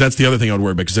 Because that's the other thing I would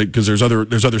worry about. Because there's other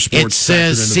sports. It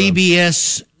says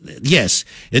CBS. Yes,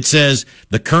 it says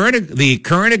the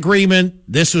current agreement.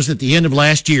 This was at the end of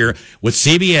last year with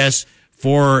CBS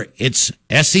for its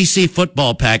SEC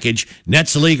football package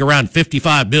nets the league around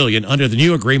 $55 million. Under the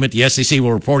new agreement, the SEC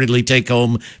will reportedly take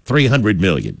home $300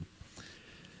 million.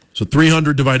 So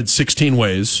 300 divided 16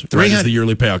 ways, right, is the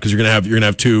yearly payout because you're gonna have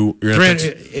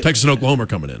Texas and Oklahoma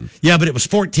coming in. Yeah, but it was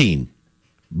 14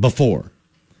 before,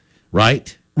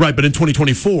 right? Right, but in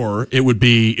 2024 it would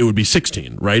be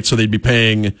 16, right? So they'd be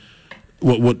paying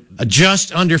what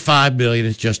just under $5 million.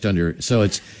 It's just under. So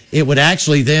it would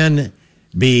actually then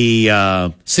be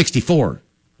 64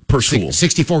 per school,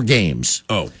 64 games.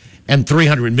 Oh. And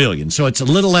 $300 million. So it's a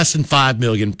little less than $5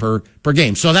 million per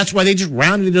game. So that's why they just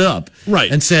rounded it up. Right.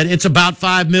 And said it's about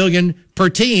 $5 million per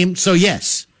team. So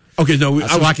yes. Okay, no,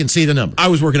 I can see the number. I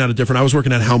was working out I was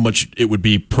working out how much it would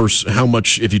be how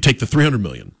much if you take the $300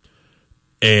 million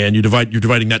and you're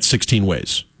dividing that 16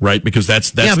 ways, right? Because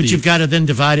that's but you've got to then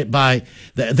divide it by.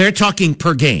 They're talking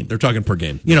per game. They're talking per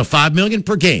game. $5 million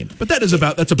per game. But that's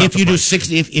about. If you do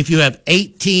 60, if you have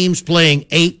 8 teams playing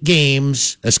 8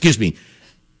 games,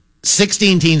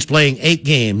 16 teams playing 8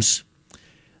 games,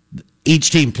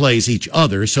 each team plays each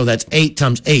other, so that's 8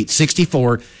 times 8,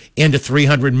 64 into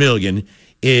 $300 million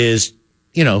is,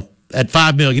 at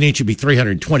 $5 million each would be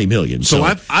 $320 million. So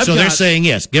they're saying,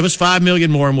 yes, give us $5 million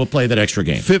more and we'll play that extra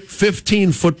game.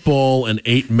 15 football and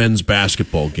 8 men's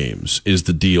basketball games is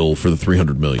the deal for the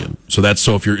 $300 million. So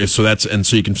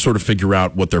you can sort of figure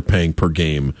out what they're paying per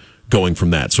game going from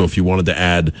that. So if you wanted to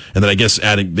add, and then I guess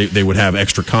adding, they would have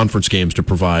extra conference games to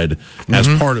provide as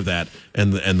part of that.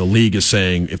 And the league is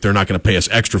saying if they're not going to pay us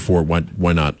extra for it,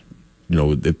 why not?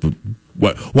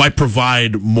 Why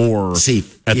provide more at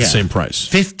the same price?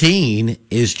 15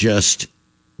 is just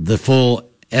the full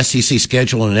SEC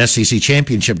schedule and an SEC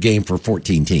championship game for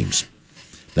 14 teams.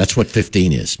 That's what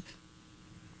 15 is.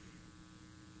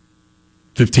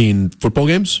 15 football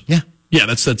games? Yeah. Yeah,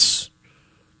 that's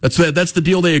the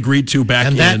deal they agreed to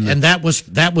back in. And that was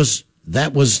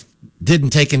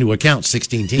didn't take into account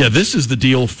 16 teams. Yeah, this is the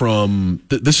deal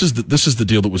this is the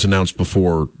deal that was announced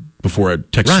before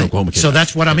Texas and Oklahoma came So out.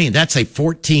 that's what I mean. That's a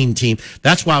 14 team.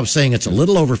 That's why I was saying it's a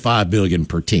little over $5 million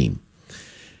per team.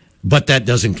 But that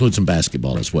does include some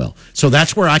basketball as well. So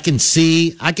that's where I can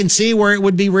see where it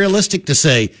would be realistic to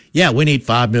say, yeah, we need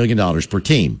 $5 million per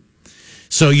team.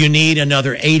 So you need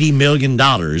another $80 million.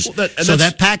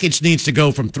 That package needs to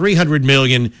go from $300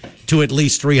 million to at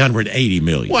least $380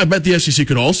 million. Well, I bet the SEC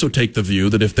could also take the view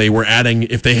that if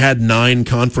they had 9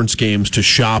 conference games to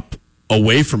shop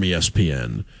away from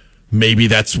ESPN, maybe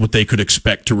that's what they could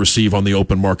expect to receive on the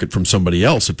open market from somebody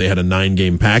else if they had a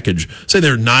 9-game package. Say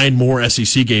there are 9 more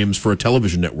SEC games for a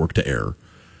television network to air.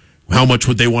 How much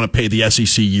would they want to pay the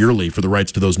SEC yearly for the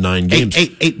rights to those 9 games?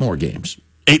 8 more games.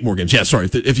 8 more games. Yeah, sorry.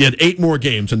 If you had 8 more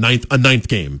games, a ninth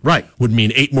game, right, would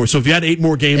mean 8 more. So if you had 8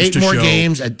 more games, 8 more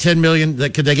games at $10 million,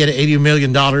 could they get $80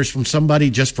 million from somebody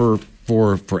just for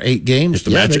for 8 games?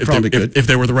 If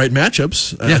they were the right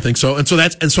matchups, I think so. And so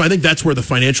I think that's where the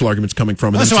financial argument's coming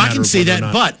from. So I can see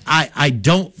that, but I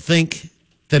don't think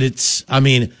that it's. I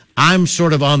mean, I'm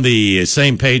sort of on the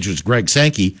same page as Greg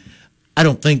Sankey. I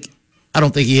don't think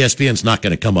ESPN's not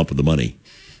going to come up with the money,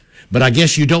 but I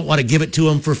guess you don't want to give it to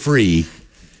them for free.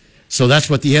 So that's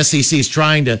what the SEC is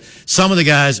trying to. Some of the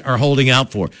guys are holding out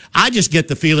for. I just get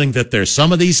the feeling that there's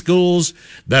some of these schools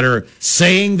that are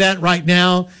saying that right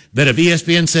now. That if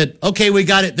ESPN said, "Okay, we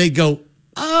got it," they'd go,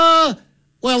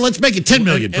 well, let's make it $10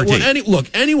 million per team.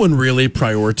 Anyone really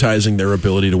prioritizing their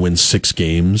ability to win 6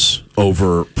 games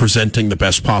over presenting the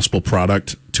best possible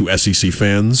product to SEC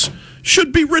fans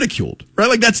should be ridiculed, right?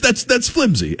 Like that's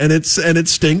flimsy, and it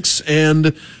stinks.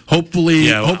 And hopefully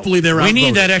they're outvoted. We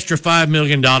need that extra $5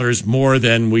 million more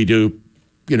than we do,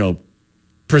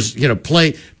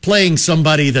 playing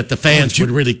somebody that the fans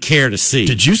would really care to see.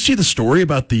 Did you see the story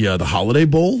about the Holiday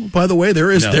Bowl? By the way,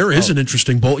 there is an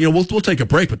interesting bowl. We'll take a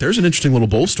break, but there's an interesting little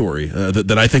bowl story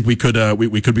that I think we could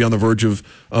be on the verge of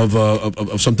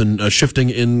something shifting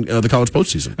in the college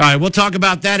postseason. All right, we'll talk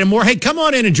about that and more. Hey, come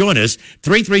on in and join us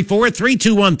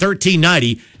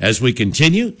 334-321-1390 as we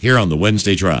continue here on the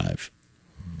Wednesday Drive.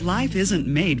 Life isn't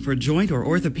made for joint or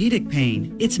orthopedic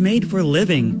pain. It's made for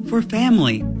living, for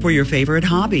family, for your favorite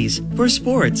hobbies, for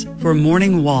sports, for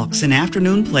morning walks and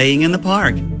afternoon playing in the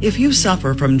park. If you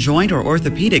suffer from joint or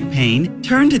orthopedic pain,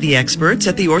 turn to the experts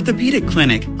at the Orthopedic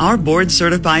Clinic. Our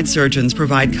board-certified surgeons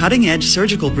provide cutting-edge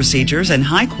surgical procedures and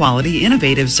high-quality,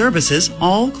 innovative services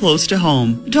all close to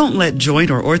home. Don't let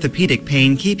joint or orthopedic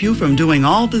pain keep you from doing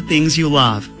all the things you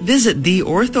love. Visit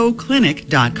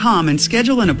theorthoclinic.com and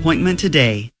schedule an appointment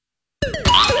today.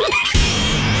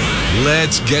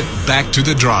 Let's get back to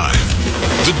The Drive.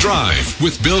 The Drive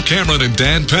with Bill Cameron and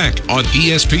Dan Peck on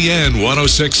ESPN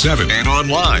 106.7 and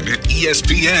online at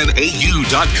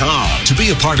ESPNAU.com. To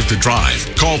be a part of The Drive,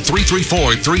 call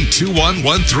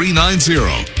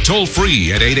 334-321-1390. Toll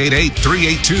free at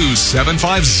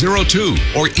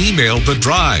 888-382-7502 or email The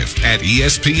Drive at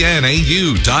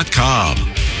ESPNAU.com.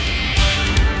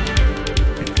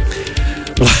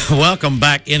 Welcome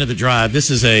back into The Drive.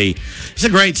 It's a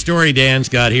great story Dan's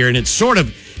got here, and it sort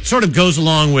of goes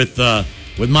along with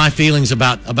my feelings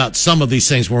about some of these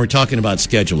things when we're talking about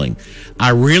scheduling. I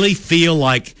really feel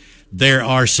like there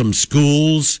are some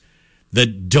schools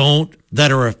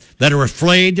that are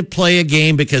afraid to play a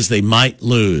game because they might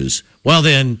lose. Well,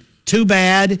 then, too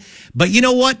bad. But you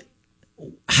know what?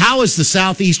 How is the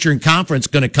Southeastern Conference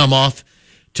going to come off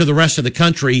to the rest of the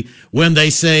country when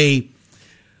they say,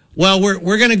 well,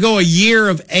 we're going to go a year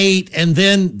of 8, and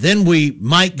then we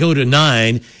might go to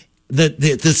 9.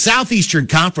 The Southeastern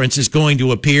Conference is going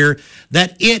to appear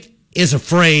that it is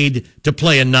afraid to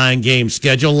play a 9-game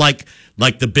schedule like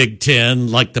the Big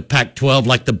Ten, like the Pac-12,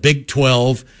 like the Big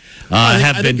 12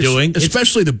 have been doing.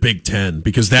 Especially the Big Ten,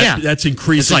 because that's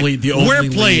increasingly the only we're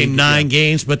playing 9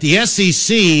 games, but the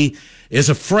SEC is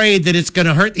afraid that it's going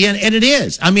to hurt. And it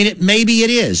is. I mean, maybe it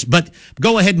is, but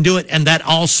go ahead and do it. And that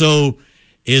also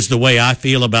is the way I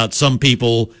feel about some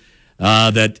people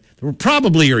that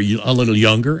probably are a little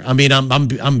younger. I mean, I'm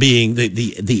being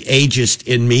the ageist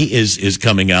in me is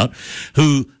coming out,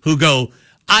 who go,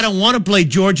 I don't want to play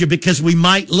Georgia because we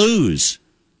might lose.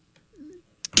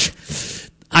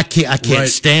 I can't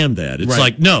stand that. It's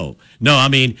like no. I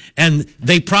mean, and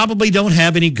they probably don't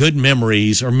have any good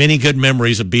memories or many good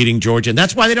memories of beating Georgia, and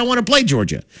that's why they don't want to play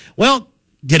Georgia. Well,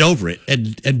 get over it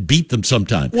and beat them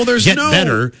sometime. Well, get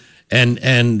better.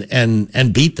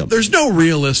 And beat them. There's no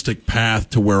realistic path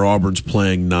to where Auburn's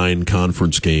playing 9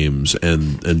 conference games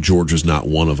and Georgia's not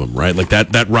one of them, right? Like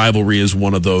that rivalry is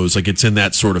one of those. Like it's in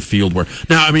that sort of field where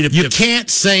now. I mean, if you can't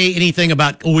say anything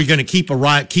about we're going to keep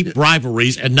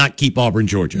rivalries and not keep Auburn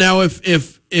Georgia. Now,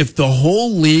 if the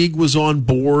whole league was on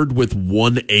board with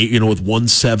 1-8, with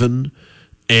 1-7,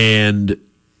 and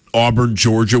Auburn,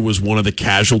 Georgia was one of the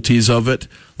casualties of it.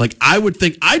 Like, I would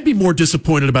think I'd be more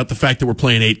disappointed about the fact that we're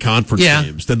playing 8 conference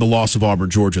games than the loss of Auburn,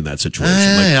 Georgia in that situation.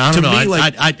 I don't know.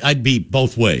 I'd be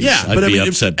both ways. Yeah, I'd be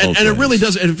upset both ways. And it really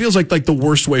does. And it feels like the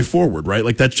worst way forward, right?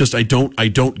 Like that's just I don't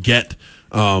get.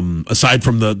 Aside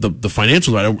from the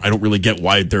financials, I don't really get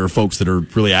why there are folks that are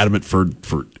really adamant for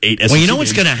 8 SEC. Well, you know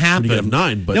what's going to happen? You have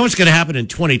 9, but you know what's going to happen in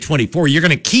 2024? You're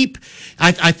going to keep.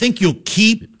 I think you'll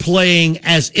keep playing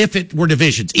as if it were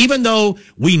divisions, even though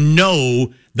we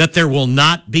know that there will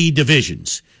not be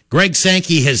divisions. Greg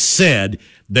Sankey has said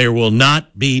there will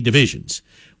not be divisions.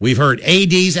 We've heard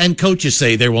ADs and coaches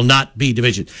say there will not be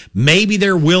divisions. Maybe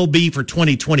there will be for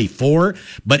 2024,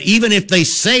 but even if they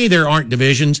say there aren't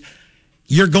divisions,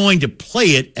 you're going to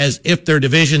play it as if they're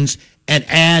divisions and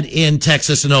add in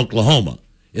Texas and Oklahoma.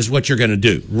 is what you're going to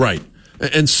do. Right.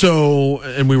 And so,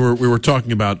 and we were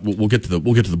talking about, we'll get to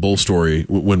the bowl story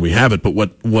when we have it, but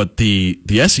what the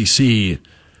SEC,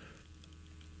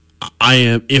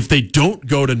 if they don't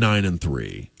go to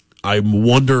 9-3, I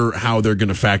wonder how they're going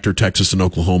to factor Texas and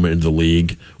Oklahoma into the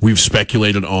league. We've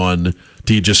speculated on,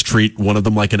 do you just treat one of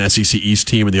them like an SEC East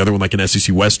team and the other one like an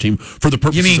SEC West team for the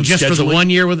purposes of scheduling? You mean just for the 1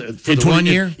 year? For the 1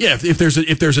 year? Yeah, if there's an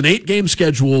 8-game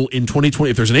schedule in 2020,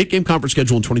 if there's an 8-game conference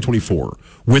schedule in 2024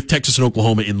 with Texas and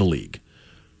Oklahoma in the league,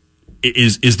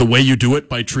 is the way you do it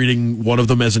by treating one of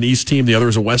them as an East team, the other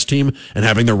as a West team, and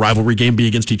having their rivalry game be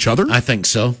against each other? I think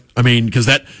so. I mean, because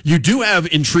that you do have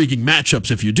intriguing matchups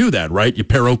if you do that, right? You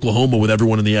pair Oklahoma with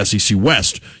everyone in the SEC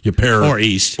West. You pair or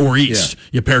East. Yeah.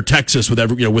 You pair Texas with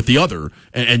with the other,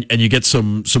 and you get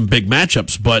some big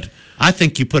matchups. But I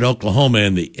think you put Oklahoma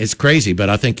in the. It's crazy, but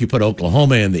I think you put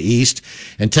Oklahoma in the East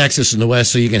and Texas in the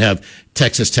West, so you can have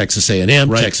Texas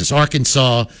A&M, right. Texas,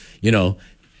 Arkansas.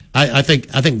 I think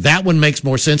that one makes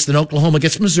more sense than Oklahoma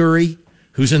gets Missouri,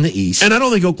 who's in the East. And I don't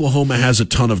think Oklahoma has a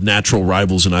ton of natural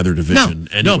rivals in either division.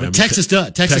 No, but Texas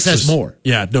does. Texas has more.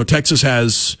 Yeah, no, Texas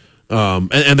has,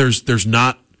 and there's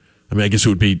not. I mean, I guess it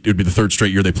would be the third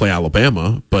straight year they play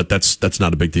Alabama, but that's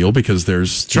not a big deal because they're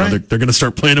going to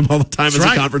start playing them all the time as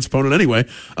a conference opponent anyway.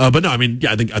 But no, I mean,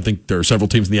 yeah, I think there are several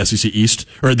teams in the SEC East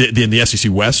or in the SEC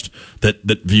West that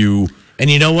view. And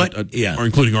you know what? Or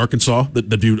including Arkansas, that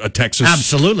view a Texas.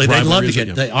 Absolutely, they'd love to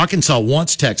get. Arkansas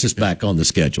wants Texas back on the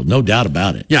schedule, no doubt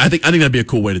about it. Yeah, I think that'd be a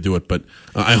cool way to do it. But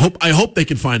I hope they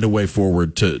can find a way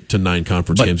forward to 9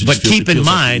 conference games. But keep in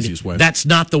mind that's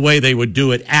not the way they would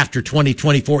do it after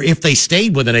 2024. If they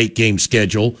stayed with an 8-game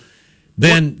schedule,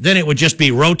 then it would just be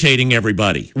rotating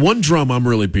everybody. One drum I'm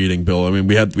really beating, Bill. I mean,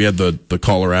 we had the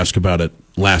caller ask about it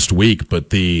last week,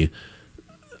 but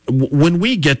when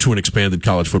we get to an expanded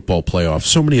college football playoff,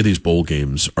 so many of these bowl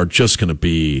games are just going to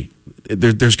be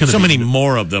there's going to so many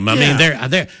more of them. I mean,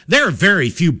 there are very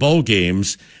few bowl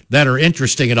games that are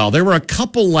interesting at all. There were a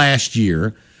couple last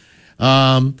year.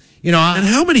 And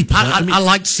how many? I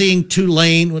liked seeing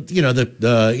Tulane with Tulane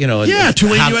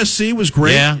USC was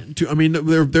great. Yeah. I mean,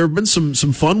 there have been some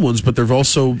fun ones, but there've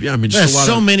also just there's a lot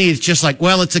so many. It's just like,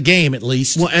 well, it's a game at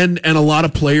least. Well, and a lot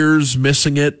of players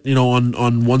missing it,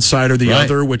 on one side or the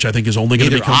other, which I think is only going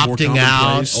to become more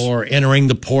commonplace. Opting out or entering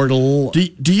the portal.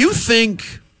 Do you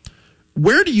think?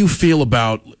 Where do you feel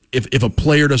about? If a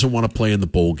player doesn't want to play in the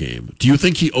bowl game, do you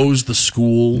think he owes the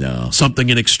school something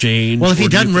in exchange? Well, if he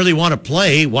doesn't really want to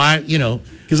play, why?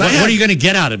 Because what are you going to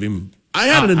get out of him? I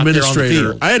had an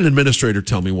administrator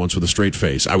tell me once with a straight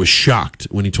face. I was shocked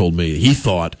when he told me he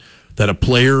thought that a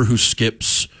player who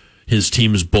skips his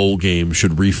team's bowl game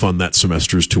should refund that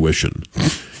semester's tuition.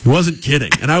 He wasn't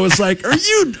kidding, and I was like, "Are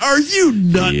you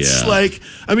nuts?" Yeah.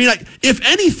 If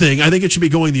anything, I think it should be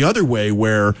going the other way,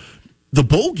 where the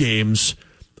bowl games.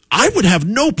 I would have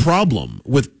no problem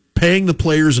with paying the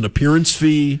players an appearance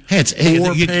fee. You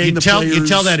tell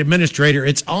that administrator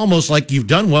it's almost like you've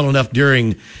done well enough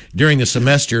during the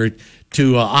semester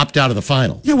to opt out of the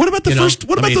final. Yeah, what about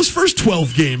those first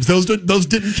 12 games? Those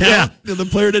didn't count. Yeah. The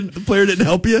player didn't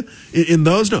help you in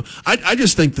those. No, I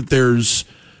just think that there's.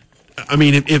 I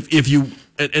mean, if you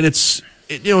and it's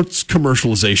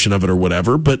commercialization of it or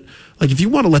whatever, but like if you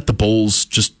want to let the bowls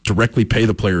just directly pay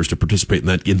the players to participate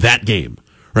in that game.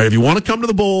 Right, if you want to come to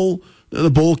the bowl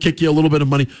will kick you a little bit of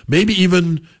money. Maybe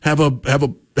even have a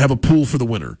pool for the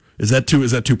winner. Is that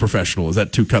too professional? Is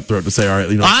that too cutthroat to say? All right,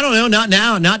 I don't know.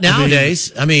 Not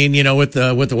nowadays. I mean, with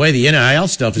the way the NIL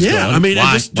stuff is going. I mean,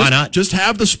 why not? Just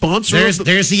have the sponsor.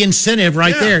 There's the incentive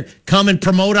right there. Come and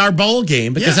promote our bowl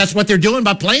game because that's what they're doing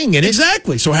by playing in it.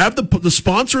 Exactly. So have the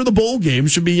sponsor of the bowl game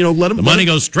should be let them. The money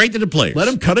goes straight to the players. Let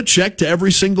them cut a check to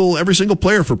every single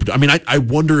player for. I mean, I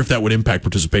wonder if that would impact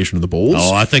participation in the bowls.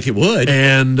 Oh, I think it would.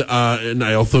 And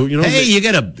I also hey, you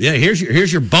get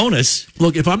here's your bonus.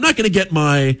 Look, if I'm not going to get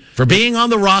for being on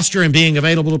the roster and being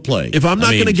available to play. If I'm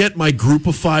not going to get my group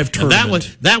of 5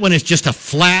 tournament. That one is just a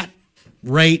flat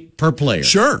rate per player.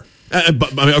 Sure.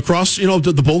 But I mean, across,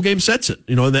 the bowl game sets it,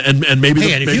 and maybe.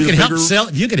 Hey, if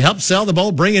you can help sell the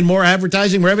bowl, bring in more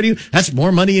advertising revenue, that's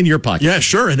more money in your pocket. Yeah,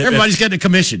 sure. And everybody's getting a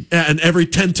commission. And every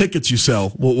 10 tickets you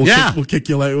sell, we'll kick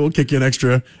you an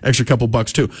extra couple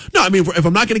bucks too. No, I mean, if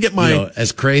I'm not going to get my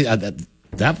as crazy.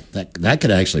 That could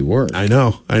actually work. I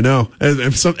know.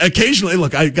 And occasionally,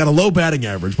 look, I got a low batting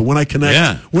average, but when I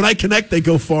connect, they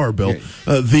go far. Bill,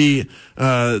 the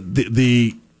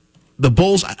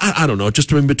Bulls. I don't know. Just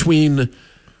between the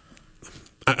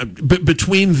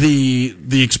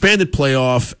expanded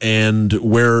playoff and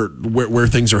where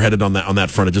things are headed on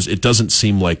that front, it doesn't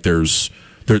seem like there's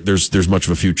much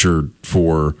of a future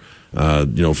for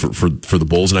for the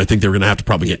Bulls, and I think they're going to have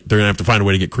to find a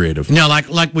way to get creative. Now,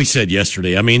 like we said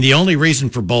yesterday, I mean, the only reason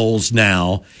for bowls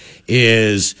now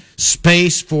is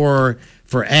space for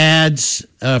ads,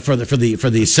 for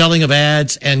the selling of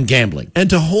ads and gambling, and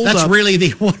to hold that's up. That's really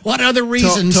what other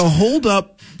reasons to hold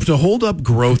up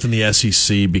growth in the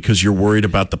SEC because you're worried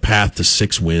about the path to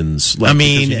 6 wins. I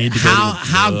mean,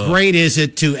 how great is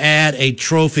it to add a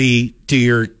trophy to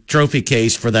your trophy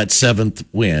case for that 7th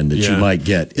win that you might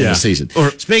get in the season?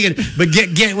 But we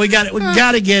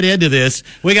got to get into this.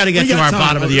 We got to get to our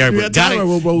bottom of the hour.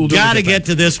 Got to get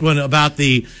to this one about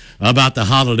the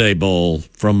Holiday Bowl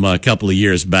from a couple of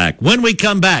years back. When we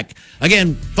come back,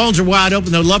 again, phones are wide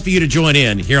open. They'd love for you to join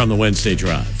in here on the Wednesday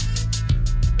Drive.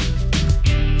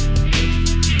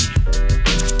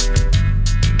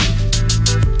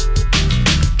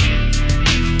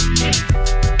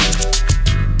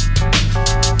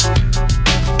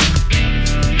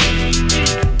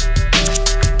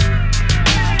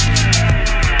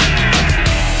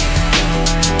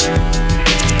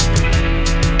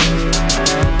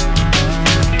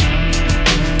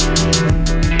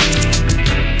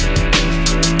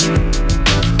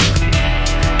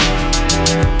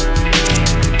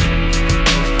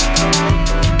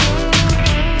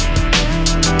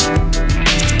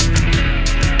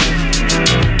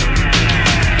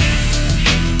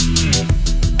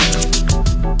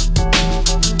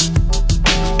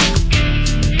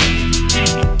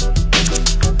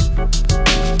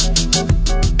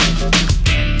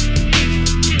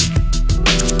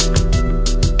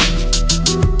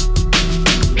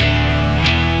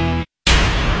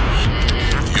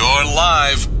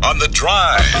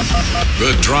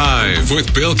 The Drive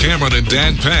with Bill Cameron and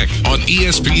Dan Peck on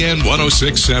ESPN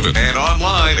 106.7 and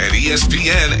online at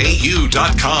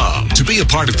ESPNAU.com. To be a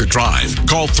part of The Drive,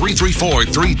 call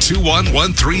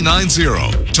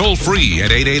 334-321-1390. Toll free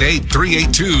at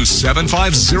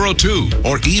 888-382-7502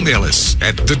 or email us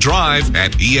at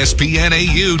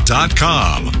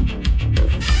thedrive@ESPNAU.com.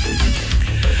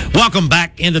 Welcome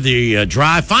back into the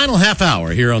Drive. Final half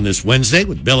hour here on this Wednesday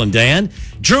with Bill and Dan.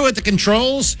 Drew at the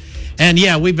controls. And,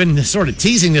 yeah, we've been sort of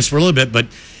teasing this for a little bit, but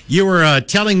you were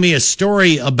telling me a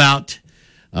story about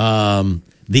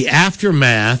the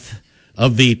aftermath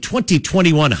of the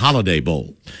 2021 Holiday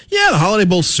Bowl. Yeah, the Holiday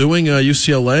Bowl suing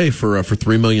UCLA for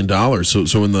 $3 million. So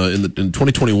in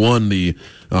 2021, the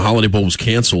Holiday Bowl was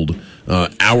canceled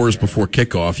hours before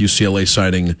kickoff. UCLA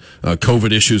citing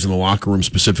COVID issues in the locker room,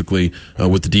 specifically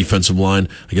with the defensive line.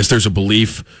 I guess there's a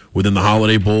belief within the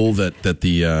Holiday Bowl that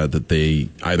they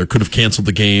either could have canceled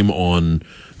the game on.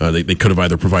 They could have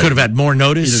either provided had more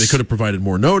notice. Either they could have provided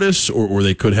more notice, or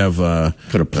they could have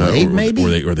played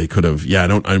maybe, or they could have. Yeah,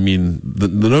 the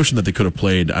notion that they could have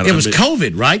played. It was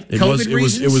COVID, right? It was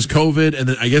COVID, and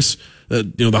then I guess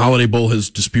the Holiday Bowl has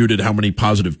disputed how many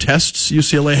positive tests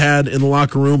UCLA had in the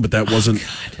locker room, but that wasn't.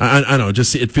 I know.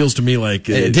 Just it feels to me like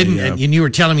it didn't. And you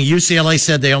were telling me UCLA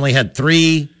said they only had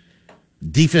 3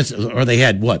 defense, or they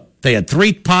had what? They had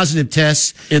 3 positive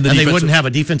tests, and they wouldn't have a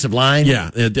defensive line.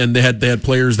 Yeah, and they had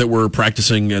players that were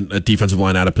practicing at defensive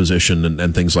line out of position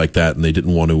and things like that, and they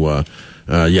didn't want to.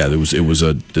 Made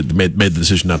the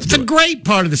decision not to do it. The great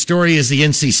part of the story is the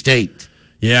NC State.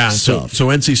 Yeah, so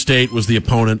NC State was the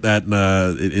opponent that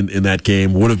in that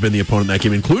game, would have been the opponent in that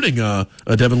game, including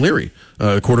Devin Leary,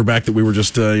 quarterback that we were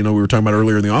just we were talking about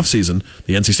earlier in the offseason.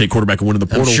 The NC State quarterback who went in the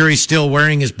portal. I'm sure he's still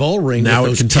wearing his bowl ring now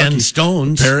with those 10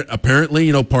 stones.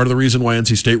 Apparently, part of the reason why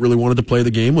NC State really wanted to play the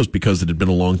game was because it had been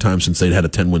a long time since they'd had a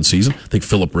 10-win season. I think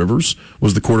Phillip Rivers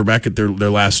was the quarterback at their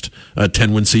last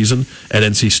 10-win season at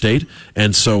NC State,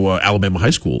 and so Alabama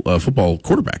high school football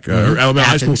quarterback or Alabama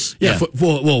Athens. High school.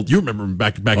 Yeah. Well, you remember him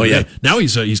back in the day. Now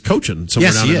he's coaching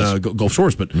somewhere down in Gulf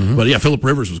Shores, but yeah, Phillip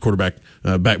Rivers was quarterback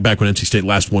back when NC State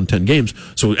last won 10 games.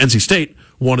 So NC State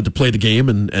wanted to play the game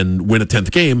and win a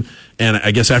 10th game, and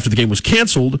I guess after the game was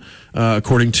canceled,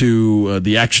 according to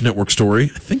the Action Network story,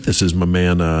 I think this is my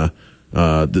man.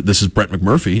 This is Brett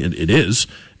McMurphy. It is,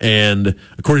 and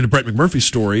according to Brett McMurphy's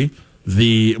story,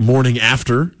 the morning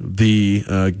after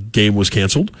the game was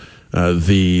canceled,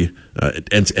 the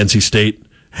NC State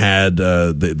had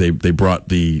they brought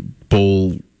the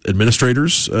bowl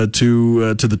administrators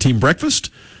to the team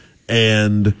breakfast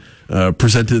and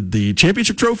presented the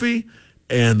championship trophy,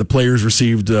 and the players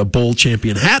received bowl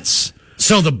champion hats.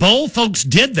 So the bowl folks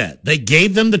did that. They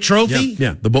gave them the trophy?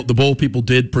 Yeah. The bowl people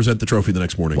did present the trophy the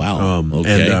next morning. Wow.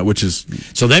 Okay. And, which is...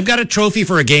 So they've got a trophy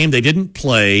for a game they didn't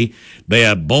play. They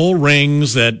have bowl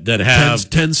rings that have...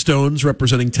 10 stones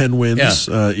representing 10 wins,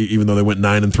 even though they went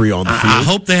 9-3 on the field. I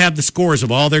hope they have the scores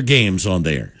of all their games on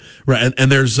there. Right,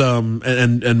 and there's and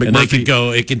McMurphy, and they could go.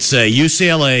 It could say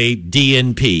UCLA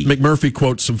DNP. McMurphy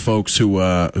quotes some folks who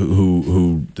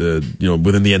within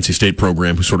the NC State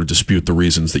program who sort of dispute the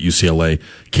reasons that UCLA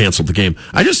canceled the game.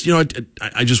 I just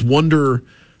I just wonder.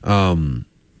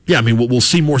 We'll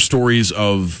see more stories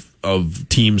of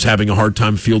teams having a hard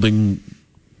time fielding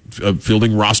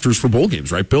rosters for bowl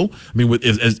games, right, Bill? I mean,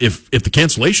 if the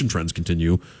cancellation trends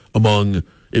continue among.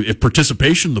 If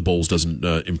participation in the bowls doesn't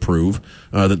improve,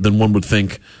 then one would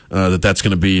think that's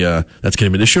going to be an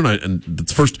issue. And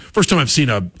it's the first time I've seen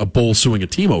a bowl suing a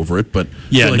team over it. But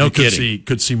no kidding.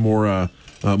 Could see more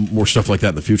stuff like that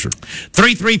in the future.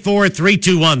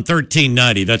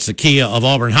 334-321-1390. That's the Kia of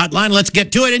Auburn hotline. Let's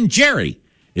get to it. And Jerry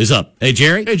is up. Hey,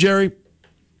 Jerry. Hey, Jerry.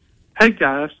 Hey,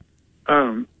 guys.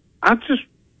 I just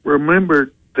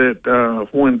remembered that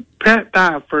when Pat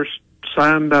Dye first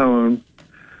signed on.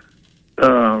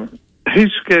 He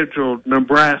scheduled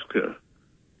Nebraska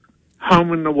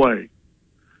home and away.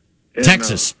 And,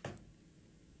 Texas.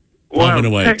 Home and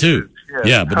away, Texas, too.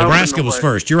 Yeah, but Nebraska was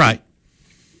first. You're right.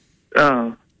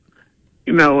 And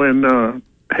he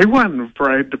wasn't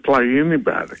afraid to play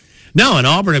anybody. No, and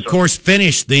Auburn, of course,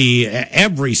 finished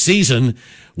every season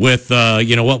with,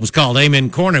 what was called Amen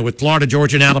Corner with Florida,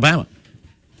 Georgia, and Alabama.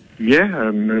 Yeah,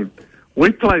 and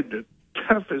we played the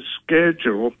toughest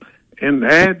schedule and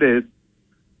added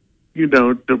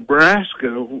Nebraska,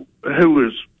 who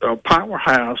was a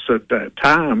powerhouse at that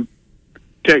time,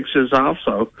 Texas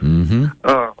also. Mm-hmm.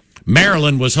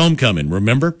 Maryland was homecoming,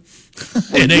 remember?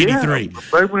 In 83.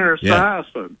 They were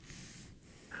assassin.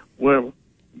 Well,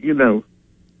 you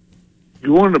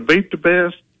want to beat the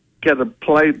best, got to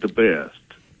play the best.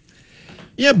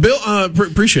 Yeah, Bill,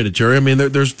 appreciate it, Jerry. I mean,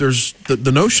 there's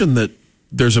the notion that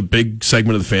there's a big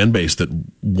segment of the fan base that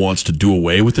wants to do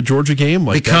away with the Georgia game,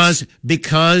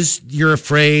 because you're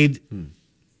afraid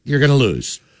you're going to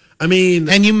lose. I mean,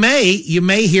 and you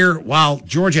may hear while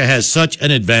Georgia has such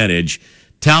an advantage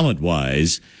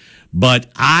talent-wise, but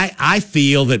I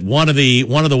feel that one of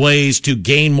the ways to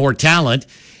gain more talent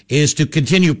is to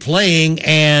continue playing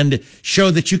and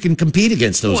show that you can compete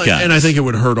against those guys. And I think it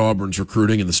would hurt Auburn's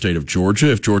recruiting in the state of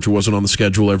Georgia if Georgia wasn't on the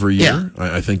schedule every year.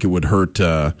 Yeah. I think it would hurt.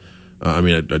 I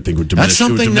think it would diminish. That's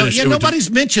something.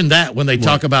 Nobody's mentioned that when they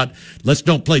talk about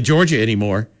don't play Georgia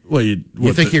anymore. Well, you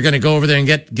think you're going to go over there and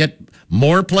get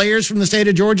more players from the state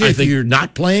of Georgia if you're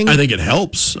not playing? I think it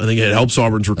helps. I think it helps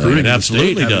Auburn's recruiting. It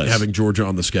absolutely does. Having Georgia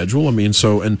on the schedule. I mean,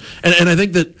 so and I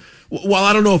think that while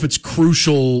I don't know if it's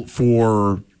crucial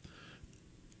for.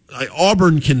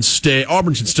 Auburn can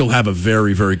still have a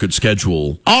very, very good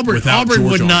schedule. Auburn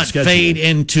would not fade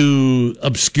into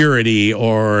obscurity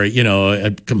or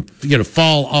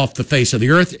fall off the face of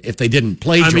the earth if they didn't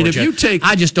play Georgia. I mean,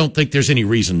 I just don't think there's any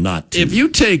reason not to. If you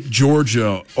take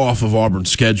Georgia off of Auburn's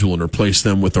schedule and replace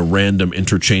them with a random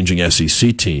interchanging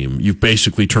SEC team, you've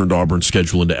basically turned Auburn's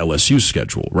schedule into LSU's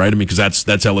schedule, right? I mean, because that's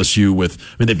LSU with.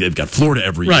 I mean, they've got Florida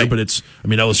every year, but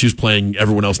LSU's playing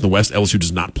everyone else in the West. LSU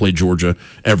does not play Georgia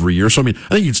every year. So, I mean, I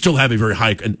think you'd still have a very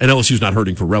high, and LSU's not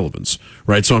hurting for relevance,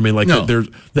 right? So, I mean,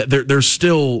 there's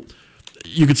still,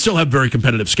 you could still have a very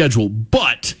competitive schedule,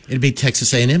 but. It'd be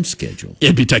Texas A&M's schedule.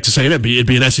 It'd be Texas A&M. It'd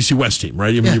be an SEC West team,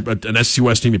 right? I mean, an SEC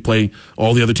West team, you play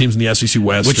all the other teams in the SEC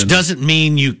West. Which doesn't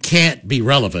mean you can't be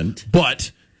relevant.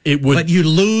 But it would. But you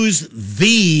lose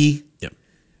the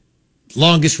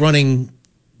longest running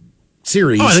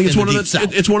series. I think it's one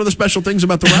of the special things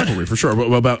about the rivalry for sure.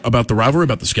 About the rivalry,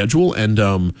 about the schedule, and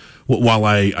while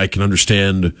I can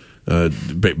understand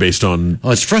based on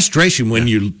it's frustration when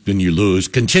you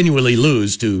continually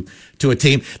lose to a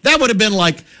team. That would have been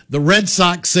like the Red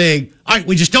Sox saying, "All right,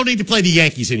 we just don't need to play the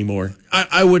Yankees anymore."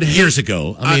 I would years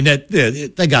ago. I mean,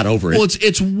 they got over it. Well,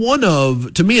 it's one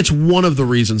of the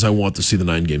reasons I want to see the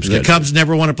 9-game schedule. The Cubs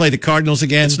never want to play the Cardinals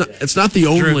again. It's not the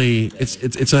only.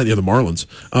 It's not the Marlins.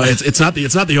 It's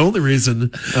not the only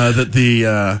reason that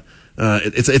the.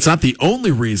 It's not the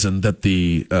only reason that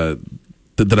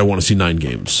that I want to see 9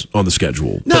 games on the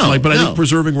schedule. But I think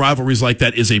preserving rivalries like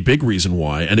that is a big reason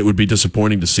why, and it would be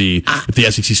disappointing to see if the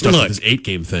SEC stuck with this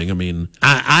 8-game thing. I mean,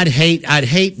 I'd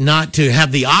hate not to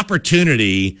have the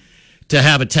opportunity to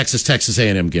have a Texas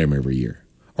A&M game every year,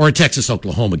 or a Texas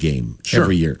Oklahoma game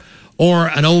every year, or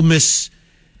an Ole Miss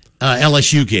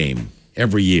LSU game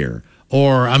every year,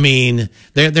 or I mean,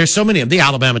 there's so many of the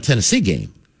Alabama Tennessee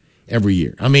game every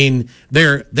year. I mean,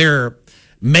 they're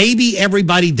maybe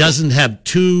everybody doesn't have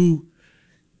two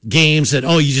games that,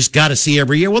 you just got to see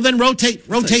every year. Well, then rotate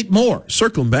more.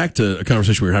 Circling back to a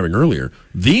conversation we were having earlier,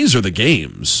 these are the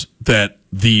games that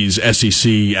these SEC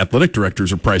athletic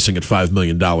directors are pricing at $5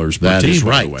 million per That team, is by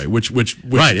right. the way. Which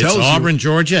Right, it's tells you Auburn,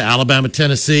 Georgia, Alabama,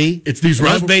 Tennessee. It's these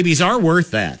those babies are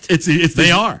worth that.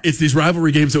 They are. It's these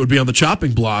rivalry games that would be on the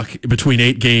chopping block between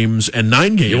 8 games and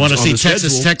 9 games. You want to on see the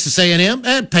schedule. Texas A&M?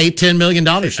 Pay $10 million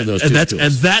for those and two that's schools.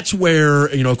 and that's where,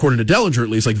 according to Dellinger at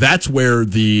least, like that's where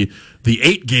the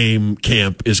 8-game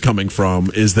camp is coming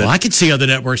from. Is that I could see other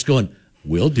networks going,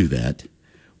 we'll do that.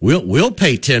 We'll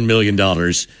pay $10 million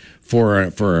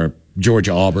for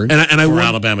Georgia Auburn, and I for want,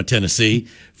 Alabama Tennessee,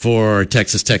 for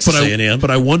Texas A&M. But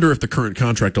I wonder if the current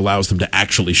contract allows them to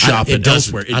actually shop it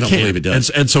elsewhere. I don't believe it does.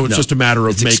 And so it's just a matter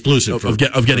of exclusive of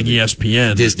getting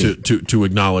ESPN to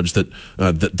acknowledge that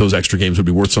that those extra games would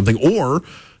be worth something, or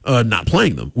not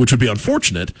playing them, which would be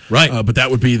unfortunate. Right. But that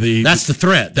would be that's the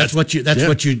threat. That's what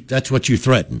you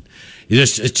threaten.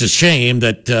 It's a shame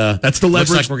that that's the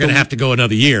leverage. Looks like we're going to have to go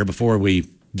another year before we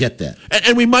get that.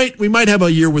 And we might have a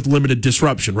year with limited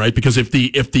disruption, right? Because if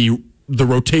the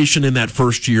rotation in that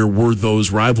first year were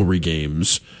those rivalry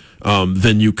games,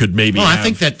 then you could maybe. I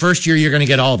think that first year you're going to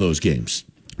get all those games.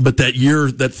 But that year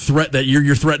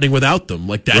you're threatening without them,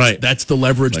 like that's the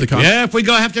leverage the conference. Yeah, if we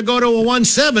have to go to a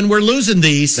 1-7, we're losing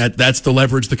these. That's the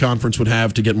leverage the conference would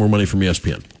have to get more money from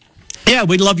ESPN. Yeah,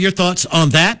 we'd love your thoughts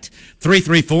on that.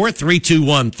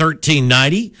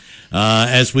 334-321-1390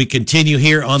 as we continue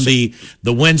here on the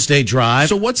Wednesday drive.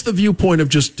 So what's the viewpoint of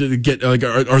just to get are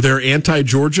there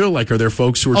anti-Georgia? Like, are there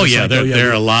folks who are just there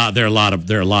are a lot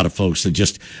of folks that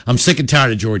just, I'm sick and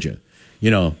tired of Georgia.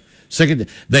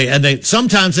 They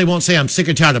sometimes they won't say I'm sick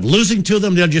and tired of losing to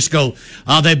them. They'll just go,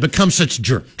 they've become such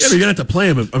jerks. Yeah, but you're gonna have to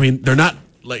play them. I mean, they're not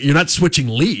like, you're not switching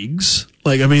leagues.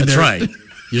 Like, I mean, that's right.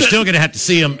 You're still going to have to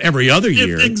see them every other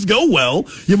year. If things go well,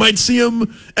 you might see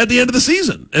them at the end of the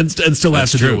season and still have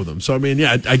to deal with them. So I mean,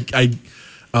 I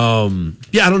don't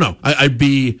know. I'd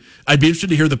be interested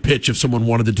to hear the pitch if someone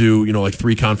wanted to do, like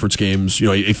 3 conference games,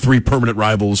 3 permanent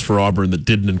rivals for Auburn that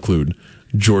didn't include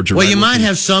Georgia. Well, you might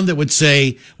have some that would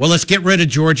say, well, let's get rid of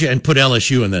Georgia and put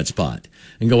LSU in that spot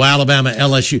and go Alabama,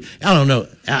 LSU. I don't know,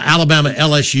 Alabama,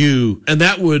 LSU. And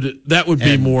that would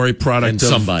be more a product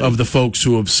of the folks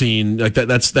who have seen, like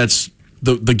that's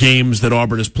the games that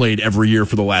Auburn has played every year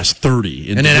for the last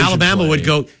 30. And then Alabama would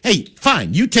go, hey,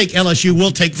 fine, you take LSU,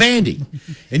 we'll take Vandy.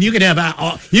 And you can have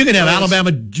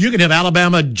Alabama, Georgia,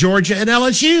 and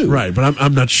LSU. Right, but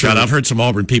I'm not sure. God, I've heard some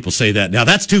Auburn people say that. Now,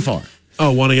 that's too far.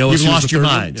 Oh, wanting LSU. You've lost your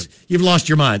minds. Yeah. You've lost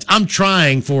your minds. I'm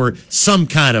trying for some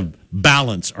kind of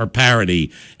balance or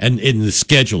parity and in the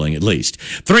scheduling, at least.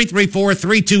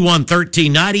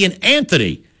 334-321-1390. And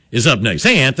Anthony is up next.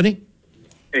 Hey, Anthony.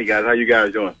 Hey, guys. How you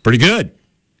guys doing? Pretty good.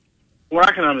 Well,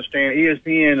 I can understand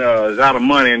ESPN is out of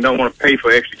money and don't want to pay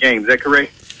for extra games. Is that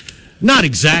correct? Not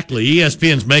exactly.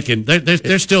 ESPN's making,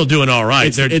 they're still doing all right.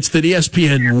 It's that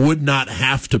ESPN would not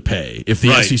have to pay if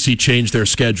the SEC changed their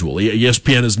schedule.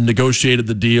 ESPN has negotiated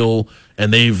the deal,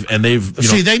 and they've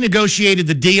they negotiated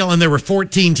the deal, and there were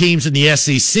 14 teams in the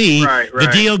SEC. Right. The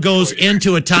deal goes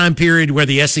into a time period where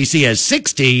the SEC has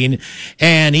 16,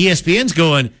 and ESPN's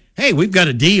going, hey, we've got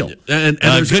a deal. And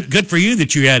good for you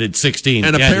that you added 16.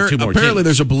 And apparently teams.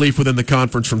 There's a belief within the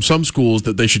conference from some schools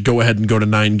that they should go ahead and go to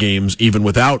 9 games even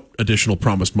without additional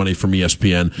promised money from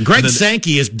ESPN. Greg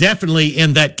Sankey is definitely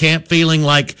in that camp, feeling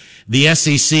like the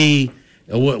SEC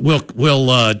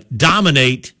will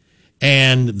dominate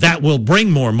and that will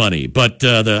bring more money. But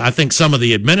I think some of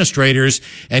the administrators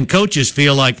and coaches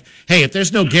feel like, hey, if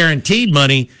there's no guaranteed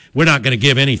money, we're not going to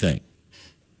give anything.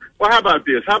 Well, how about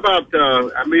this? How about,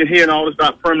 I've been hearing all this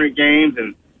about permanent games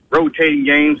and rotating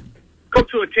games. Go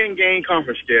to a 10-game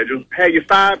conference schedule, have your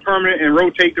 5 permanent and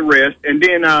rotate the rest. And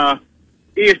then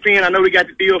ESPN, I know we got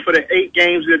the deal for the 8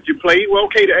 games that you play. Well,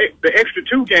 okay, the extra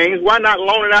 2 games, why not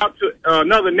loan it out to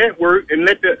another network and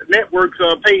let the networks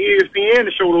pay ESPN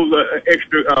to show those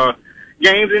extra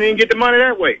games and then get the money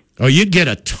that way? Oh, you'd get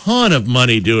a ton of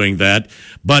money doing that.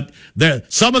 But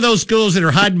some of those schools that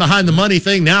are hiding behind the money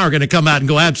thing now are going to come out and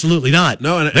go, absolutely not.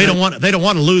 No, they don't want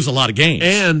to lose a lot of games.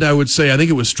 And I would say I think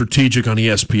it was strategic on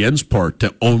ESPN's part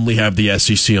to only have the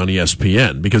SEC on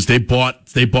ESPN because they bought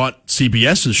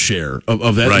CBS's share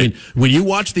of that. Right. I mean, when you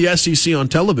watch the SEC on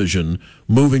television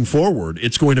moving forward,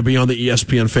 it's going to be on the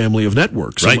ESPN family of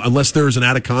networks. Right. Unless there's an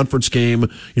out-of-conference game,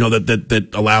 that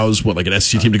allows like an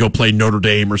SEC team to go play Notre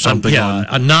Dame or something.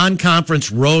 A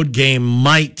non-conference road game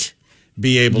might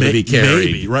be able to be carried.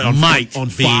 Maybe, right? Might on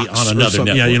be Fox on or another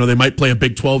something. network. Yeah, they might play a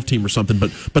Big 12 team or something,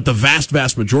 but the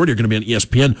vast majority are going to be on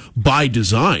ESPN by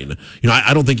design.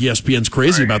 I don't think ESPN's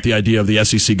crazy about the idea of the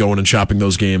SEC going and shopping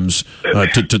those games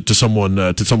to someone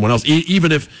else,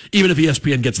 even if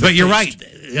ESPN gets. But you're right.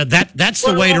 That's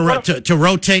the way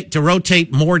to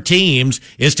rotate more teams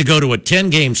is to go to a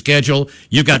 10-game schedule.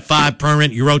 You've got 5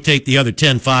 permanent. You rotate the other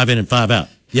 10, 5 in and 5 out.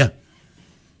 Yeah.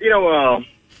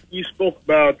 You spoke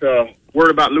about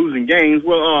worried about losing games.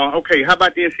 Well, okay. How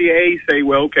about the NCAA say,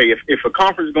 well, okay, if a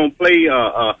conference is going to play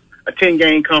a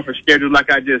 10-game conference schedule like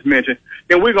I just mentioned,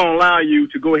 then we're going to allow you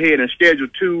to go ahead and schedule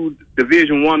 2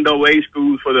 Division I AA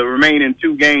schools for the remaining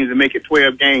 2 games and make it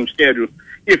 12-game schedule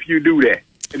if you do that.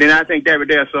 And then I think that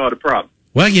would solve the problem.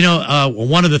 Well,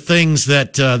 one of the things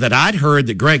that I'd heard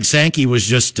that Greg Sankey was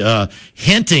just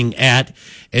hinting at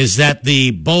is that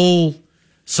the bowl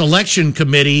selection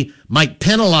committee might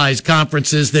penalize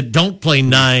conferences that don't play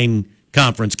 9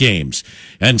 conference games.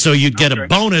 And so you'd get a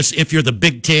bonus if you're the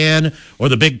Big 10 or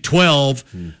the Big 12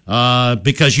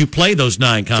 because you play those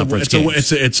 9 conference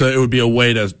games. It would be a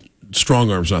way to...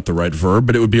 Strong arm's not the right verb,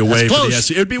 but it would be a way for the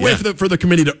SEC. It would be a way for the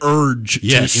committee to urge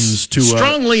teams to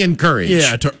strongly encourage.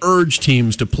 Yeah, to urge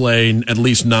teams to play at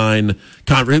least 9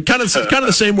 conference. Kind of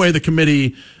the same way the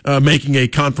committee making a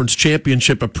conference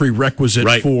championship a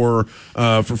prerequisite for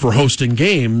hosting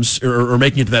games or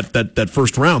making it to that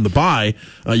first round, the bye.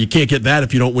 You can't get that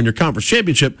if you don't win your conference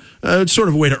championship. It's sort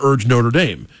of a way to urge Notre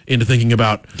Dame into thinking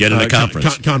about getting a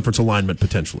conference alignment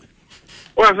potentially.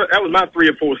 Well, that was my 3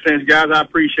 or 4 cents, guys. I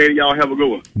appreciate it. Y'all have a good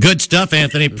one. Good stuff,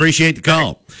 Anthony. Appreciate the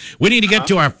call. We need to get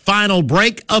to our final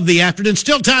break of the afternoon.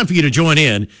 Still time for you to join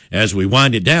in as we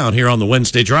wind it down here on the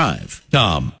Wednesday Drive.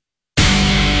 Tom.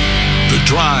 The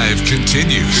Drive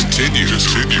continues.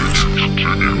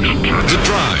 The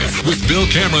Drive with Bill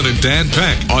Cameron and Dan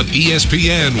Peck on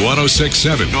ESPN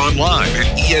 106.7. Online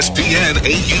at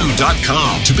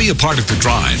ESPNAU.com. To be a part of The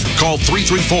Drive, call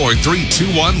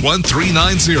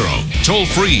 334-321-1390. Toll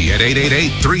free at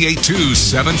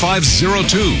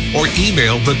 888-382-7502 or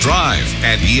email The Drive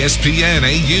at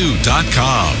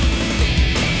ESPNAU.com.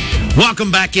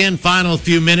 Welcome back in. Final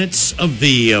few minutes of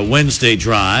the Wednesday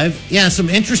Drive. Yeah, some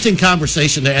interesting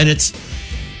conversation there, and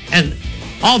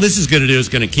all this is going to do is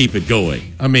going to keep it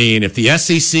going. I mean, if the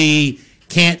SEC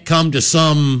can't come to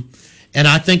some, and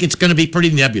I think it's going to be pretty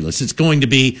nebulous. It's going to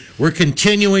be, we're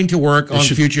continuing to work on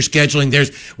future scheduling.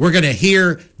 We're going to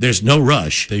hear there's no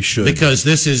rush. They should. Because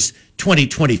this is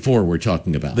 2024 we're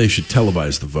talking about. They should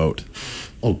televise the vote.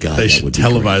 Oh, God. They should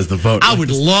televise the vote. I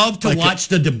would love to watch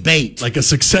the debate. Like a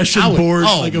succession board.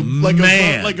 Like a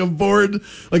boardroom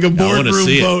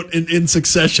vote in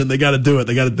succession. They got to do it.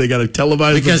 They got to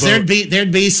televise because the vote.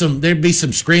 there'd be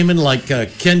some screaming like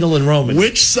Kendall and Roman.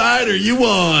 Which side are you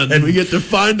on? And we get to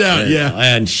find out.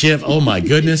 And Schiff. Oh my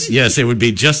goodness. Yes, it would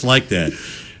be just like that.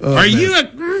 Are you?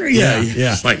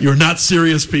 Yeah. Like, you're not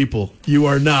serious people. You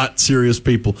are not serious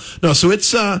people. No, so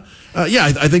it's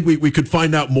I think we could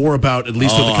find out more about at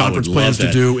least what the conference plans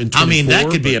to do in 2024. I mean,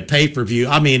 that could be a pay-per-view.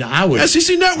 I mean, I would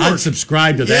SEC Network. I'd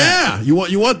subscribe to that. Yeah, you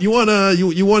want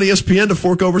ESPN to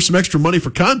fork over some extra money for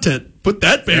content. Put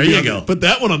that baby. There you go. Put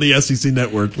that one on the SEC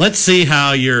Network. Let's see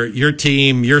how your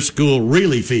team, your school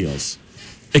really feels.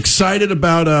 Excited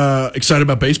about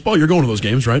baseball. You're going to those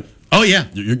games, right? Oh yeah,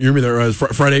 you're gonna be there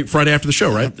Friday after the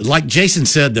show, right? Like Jason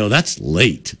said, though, that's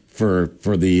late for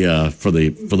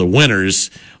the winners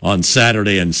on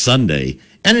Saturday and Sunday,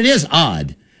 and it is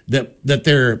odd that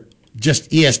they're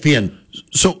just ESPN.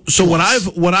 So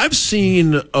what I've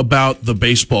seen about the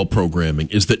baseball programming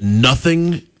is that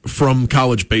nothing from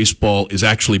college baseball is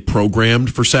actually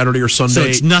programmed for Saturday or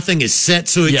Sunday. So nothing is set,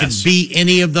 so it can be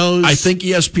any of those? I think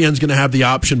ESPN's going to have the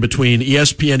option between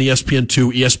ESPN,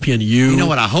 ESPN2, ESPNU. You know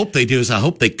what I hope they do is I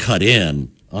hope they cut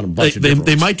in on a bunch of different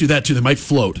They might do that too. They might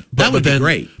float. That would be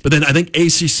great. But then I think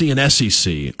ACC and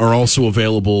SEC are also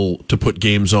available to put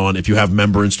games on if you have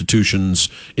member institutions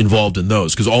involved in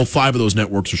those. Because all 5 of those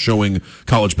networks are showing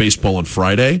college baseball on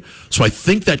Friday. So I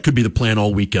think that could be the plan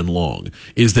all weekend long,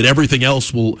 is that everything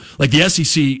else will, like the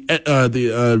SEC,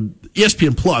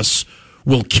 ESPN Plus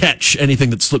will catch anything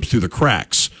that slips through the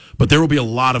cracks. But there will be a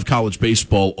lot of college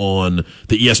baseball on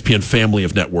the ESPN family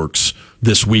of networks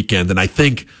this weekend. And I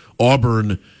think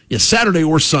Auburn, Saturday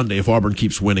or Sunday, if Auburn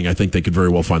keeps winning, I think they could very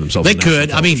well find themselves. They could.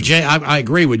 I mean, I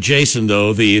agree with Jason,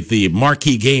 though. The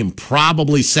marquee game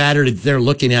probably Saturday that they're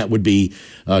looking at would be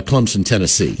Clemson,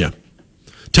 Tennessee. Yeah.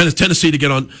 Tennessee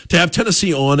to have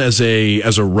Tennessee on as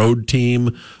a road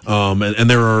team, and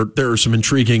there are some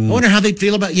intriguing. I wonder how they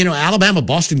feel about Alabama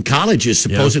Boston College is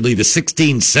supposedly the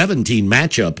 16-17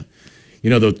 matchup.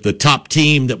 The top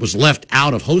team that was left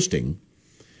out of hosting.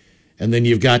 And then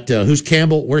you've got who's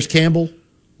Campbell? Where's Campbell?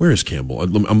 Where is Campbell?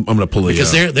 I'm going to pull it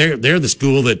because they're the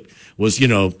school that was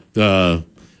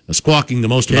squawking the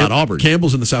most about Auburn.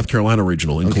 Campbell's in the South Carolina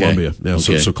regional in Columbia. Yeah,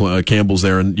 okay. so Campbell's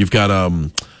there, and you've got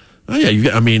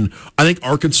I think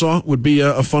Arkansas would be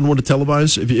a fun one to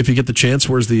televise if you get the chance.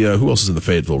 Where's the who else is in the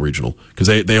Fayetteville regional? Because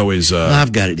they always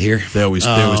I've got it here. They always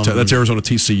that's Arizona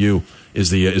TCU is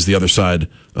the other side.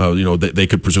 They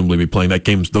could presumably be playing that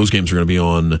games. Those games are going to be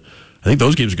on. I think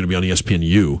those games are going to be on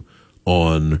ESPNU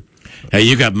on. Hey,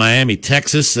 you got Miami,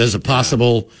 Texas as a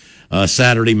possible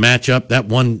Saturday matchup. That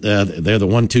one, they're the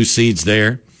 1-2 seeds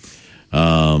there.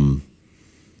 I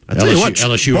tell you what,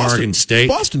 LSU, Oregon State,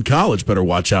 Boston College better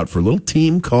watch out for a little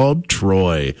team called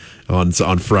Troy on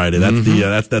Friday.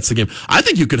 That's that's the game. I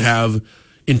think you could have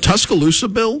in Tuscaloosa,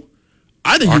 Bill.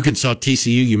 I think Arkansas,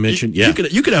 TCU. You mentioned, you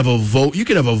could have a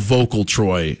vocal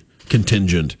Troy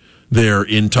contingent there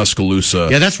in Tuscaloosa.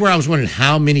 Yeah, that's where I was wondering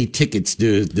how many tickets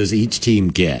does each team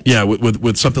get? Yeah,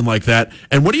 with something like that.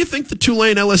 And what do you think the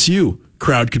Tulane LSU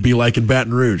crowd could be like in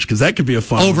Baton Rouge? Because that could be a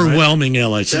fun overwhelming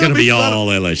one, right? LSU. It's going to be all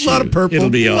LSU. A lot of purple. It'll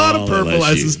be a lot of purple, LSU.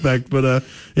 I suspect. But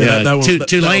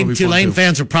Tulane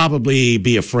fans will probably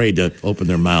be afraid to open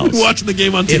their mouths watching the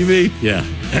game on TV.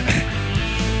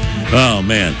 Oh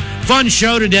man, fun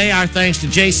show today. Our thanks to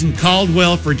Jason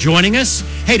Caldwell for joining us.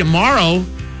 Hey, tomorrow.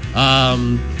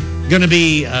 Going to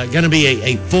be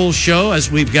a full show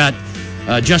as we've got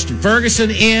Justin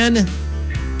Ferguson in.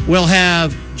 We'll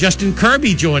have Justin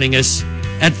Kirby joining us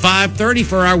at 5:30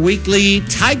 for our weekly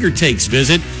Tiger Takes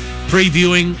visit,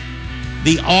 previewing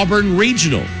the Auburn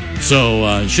Regional.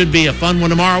 So should be a fun one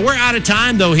tomorrow. We're out of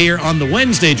time though here on the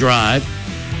Wednesday Drive.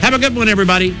 Have a good one,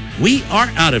 everybody. We are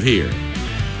out of here.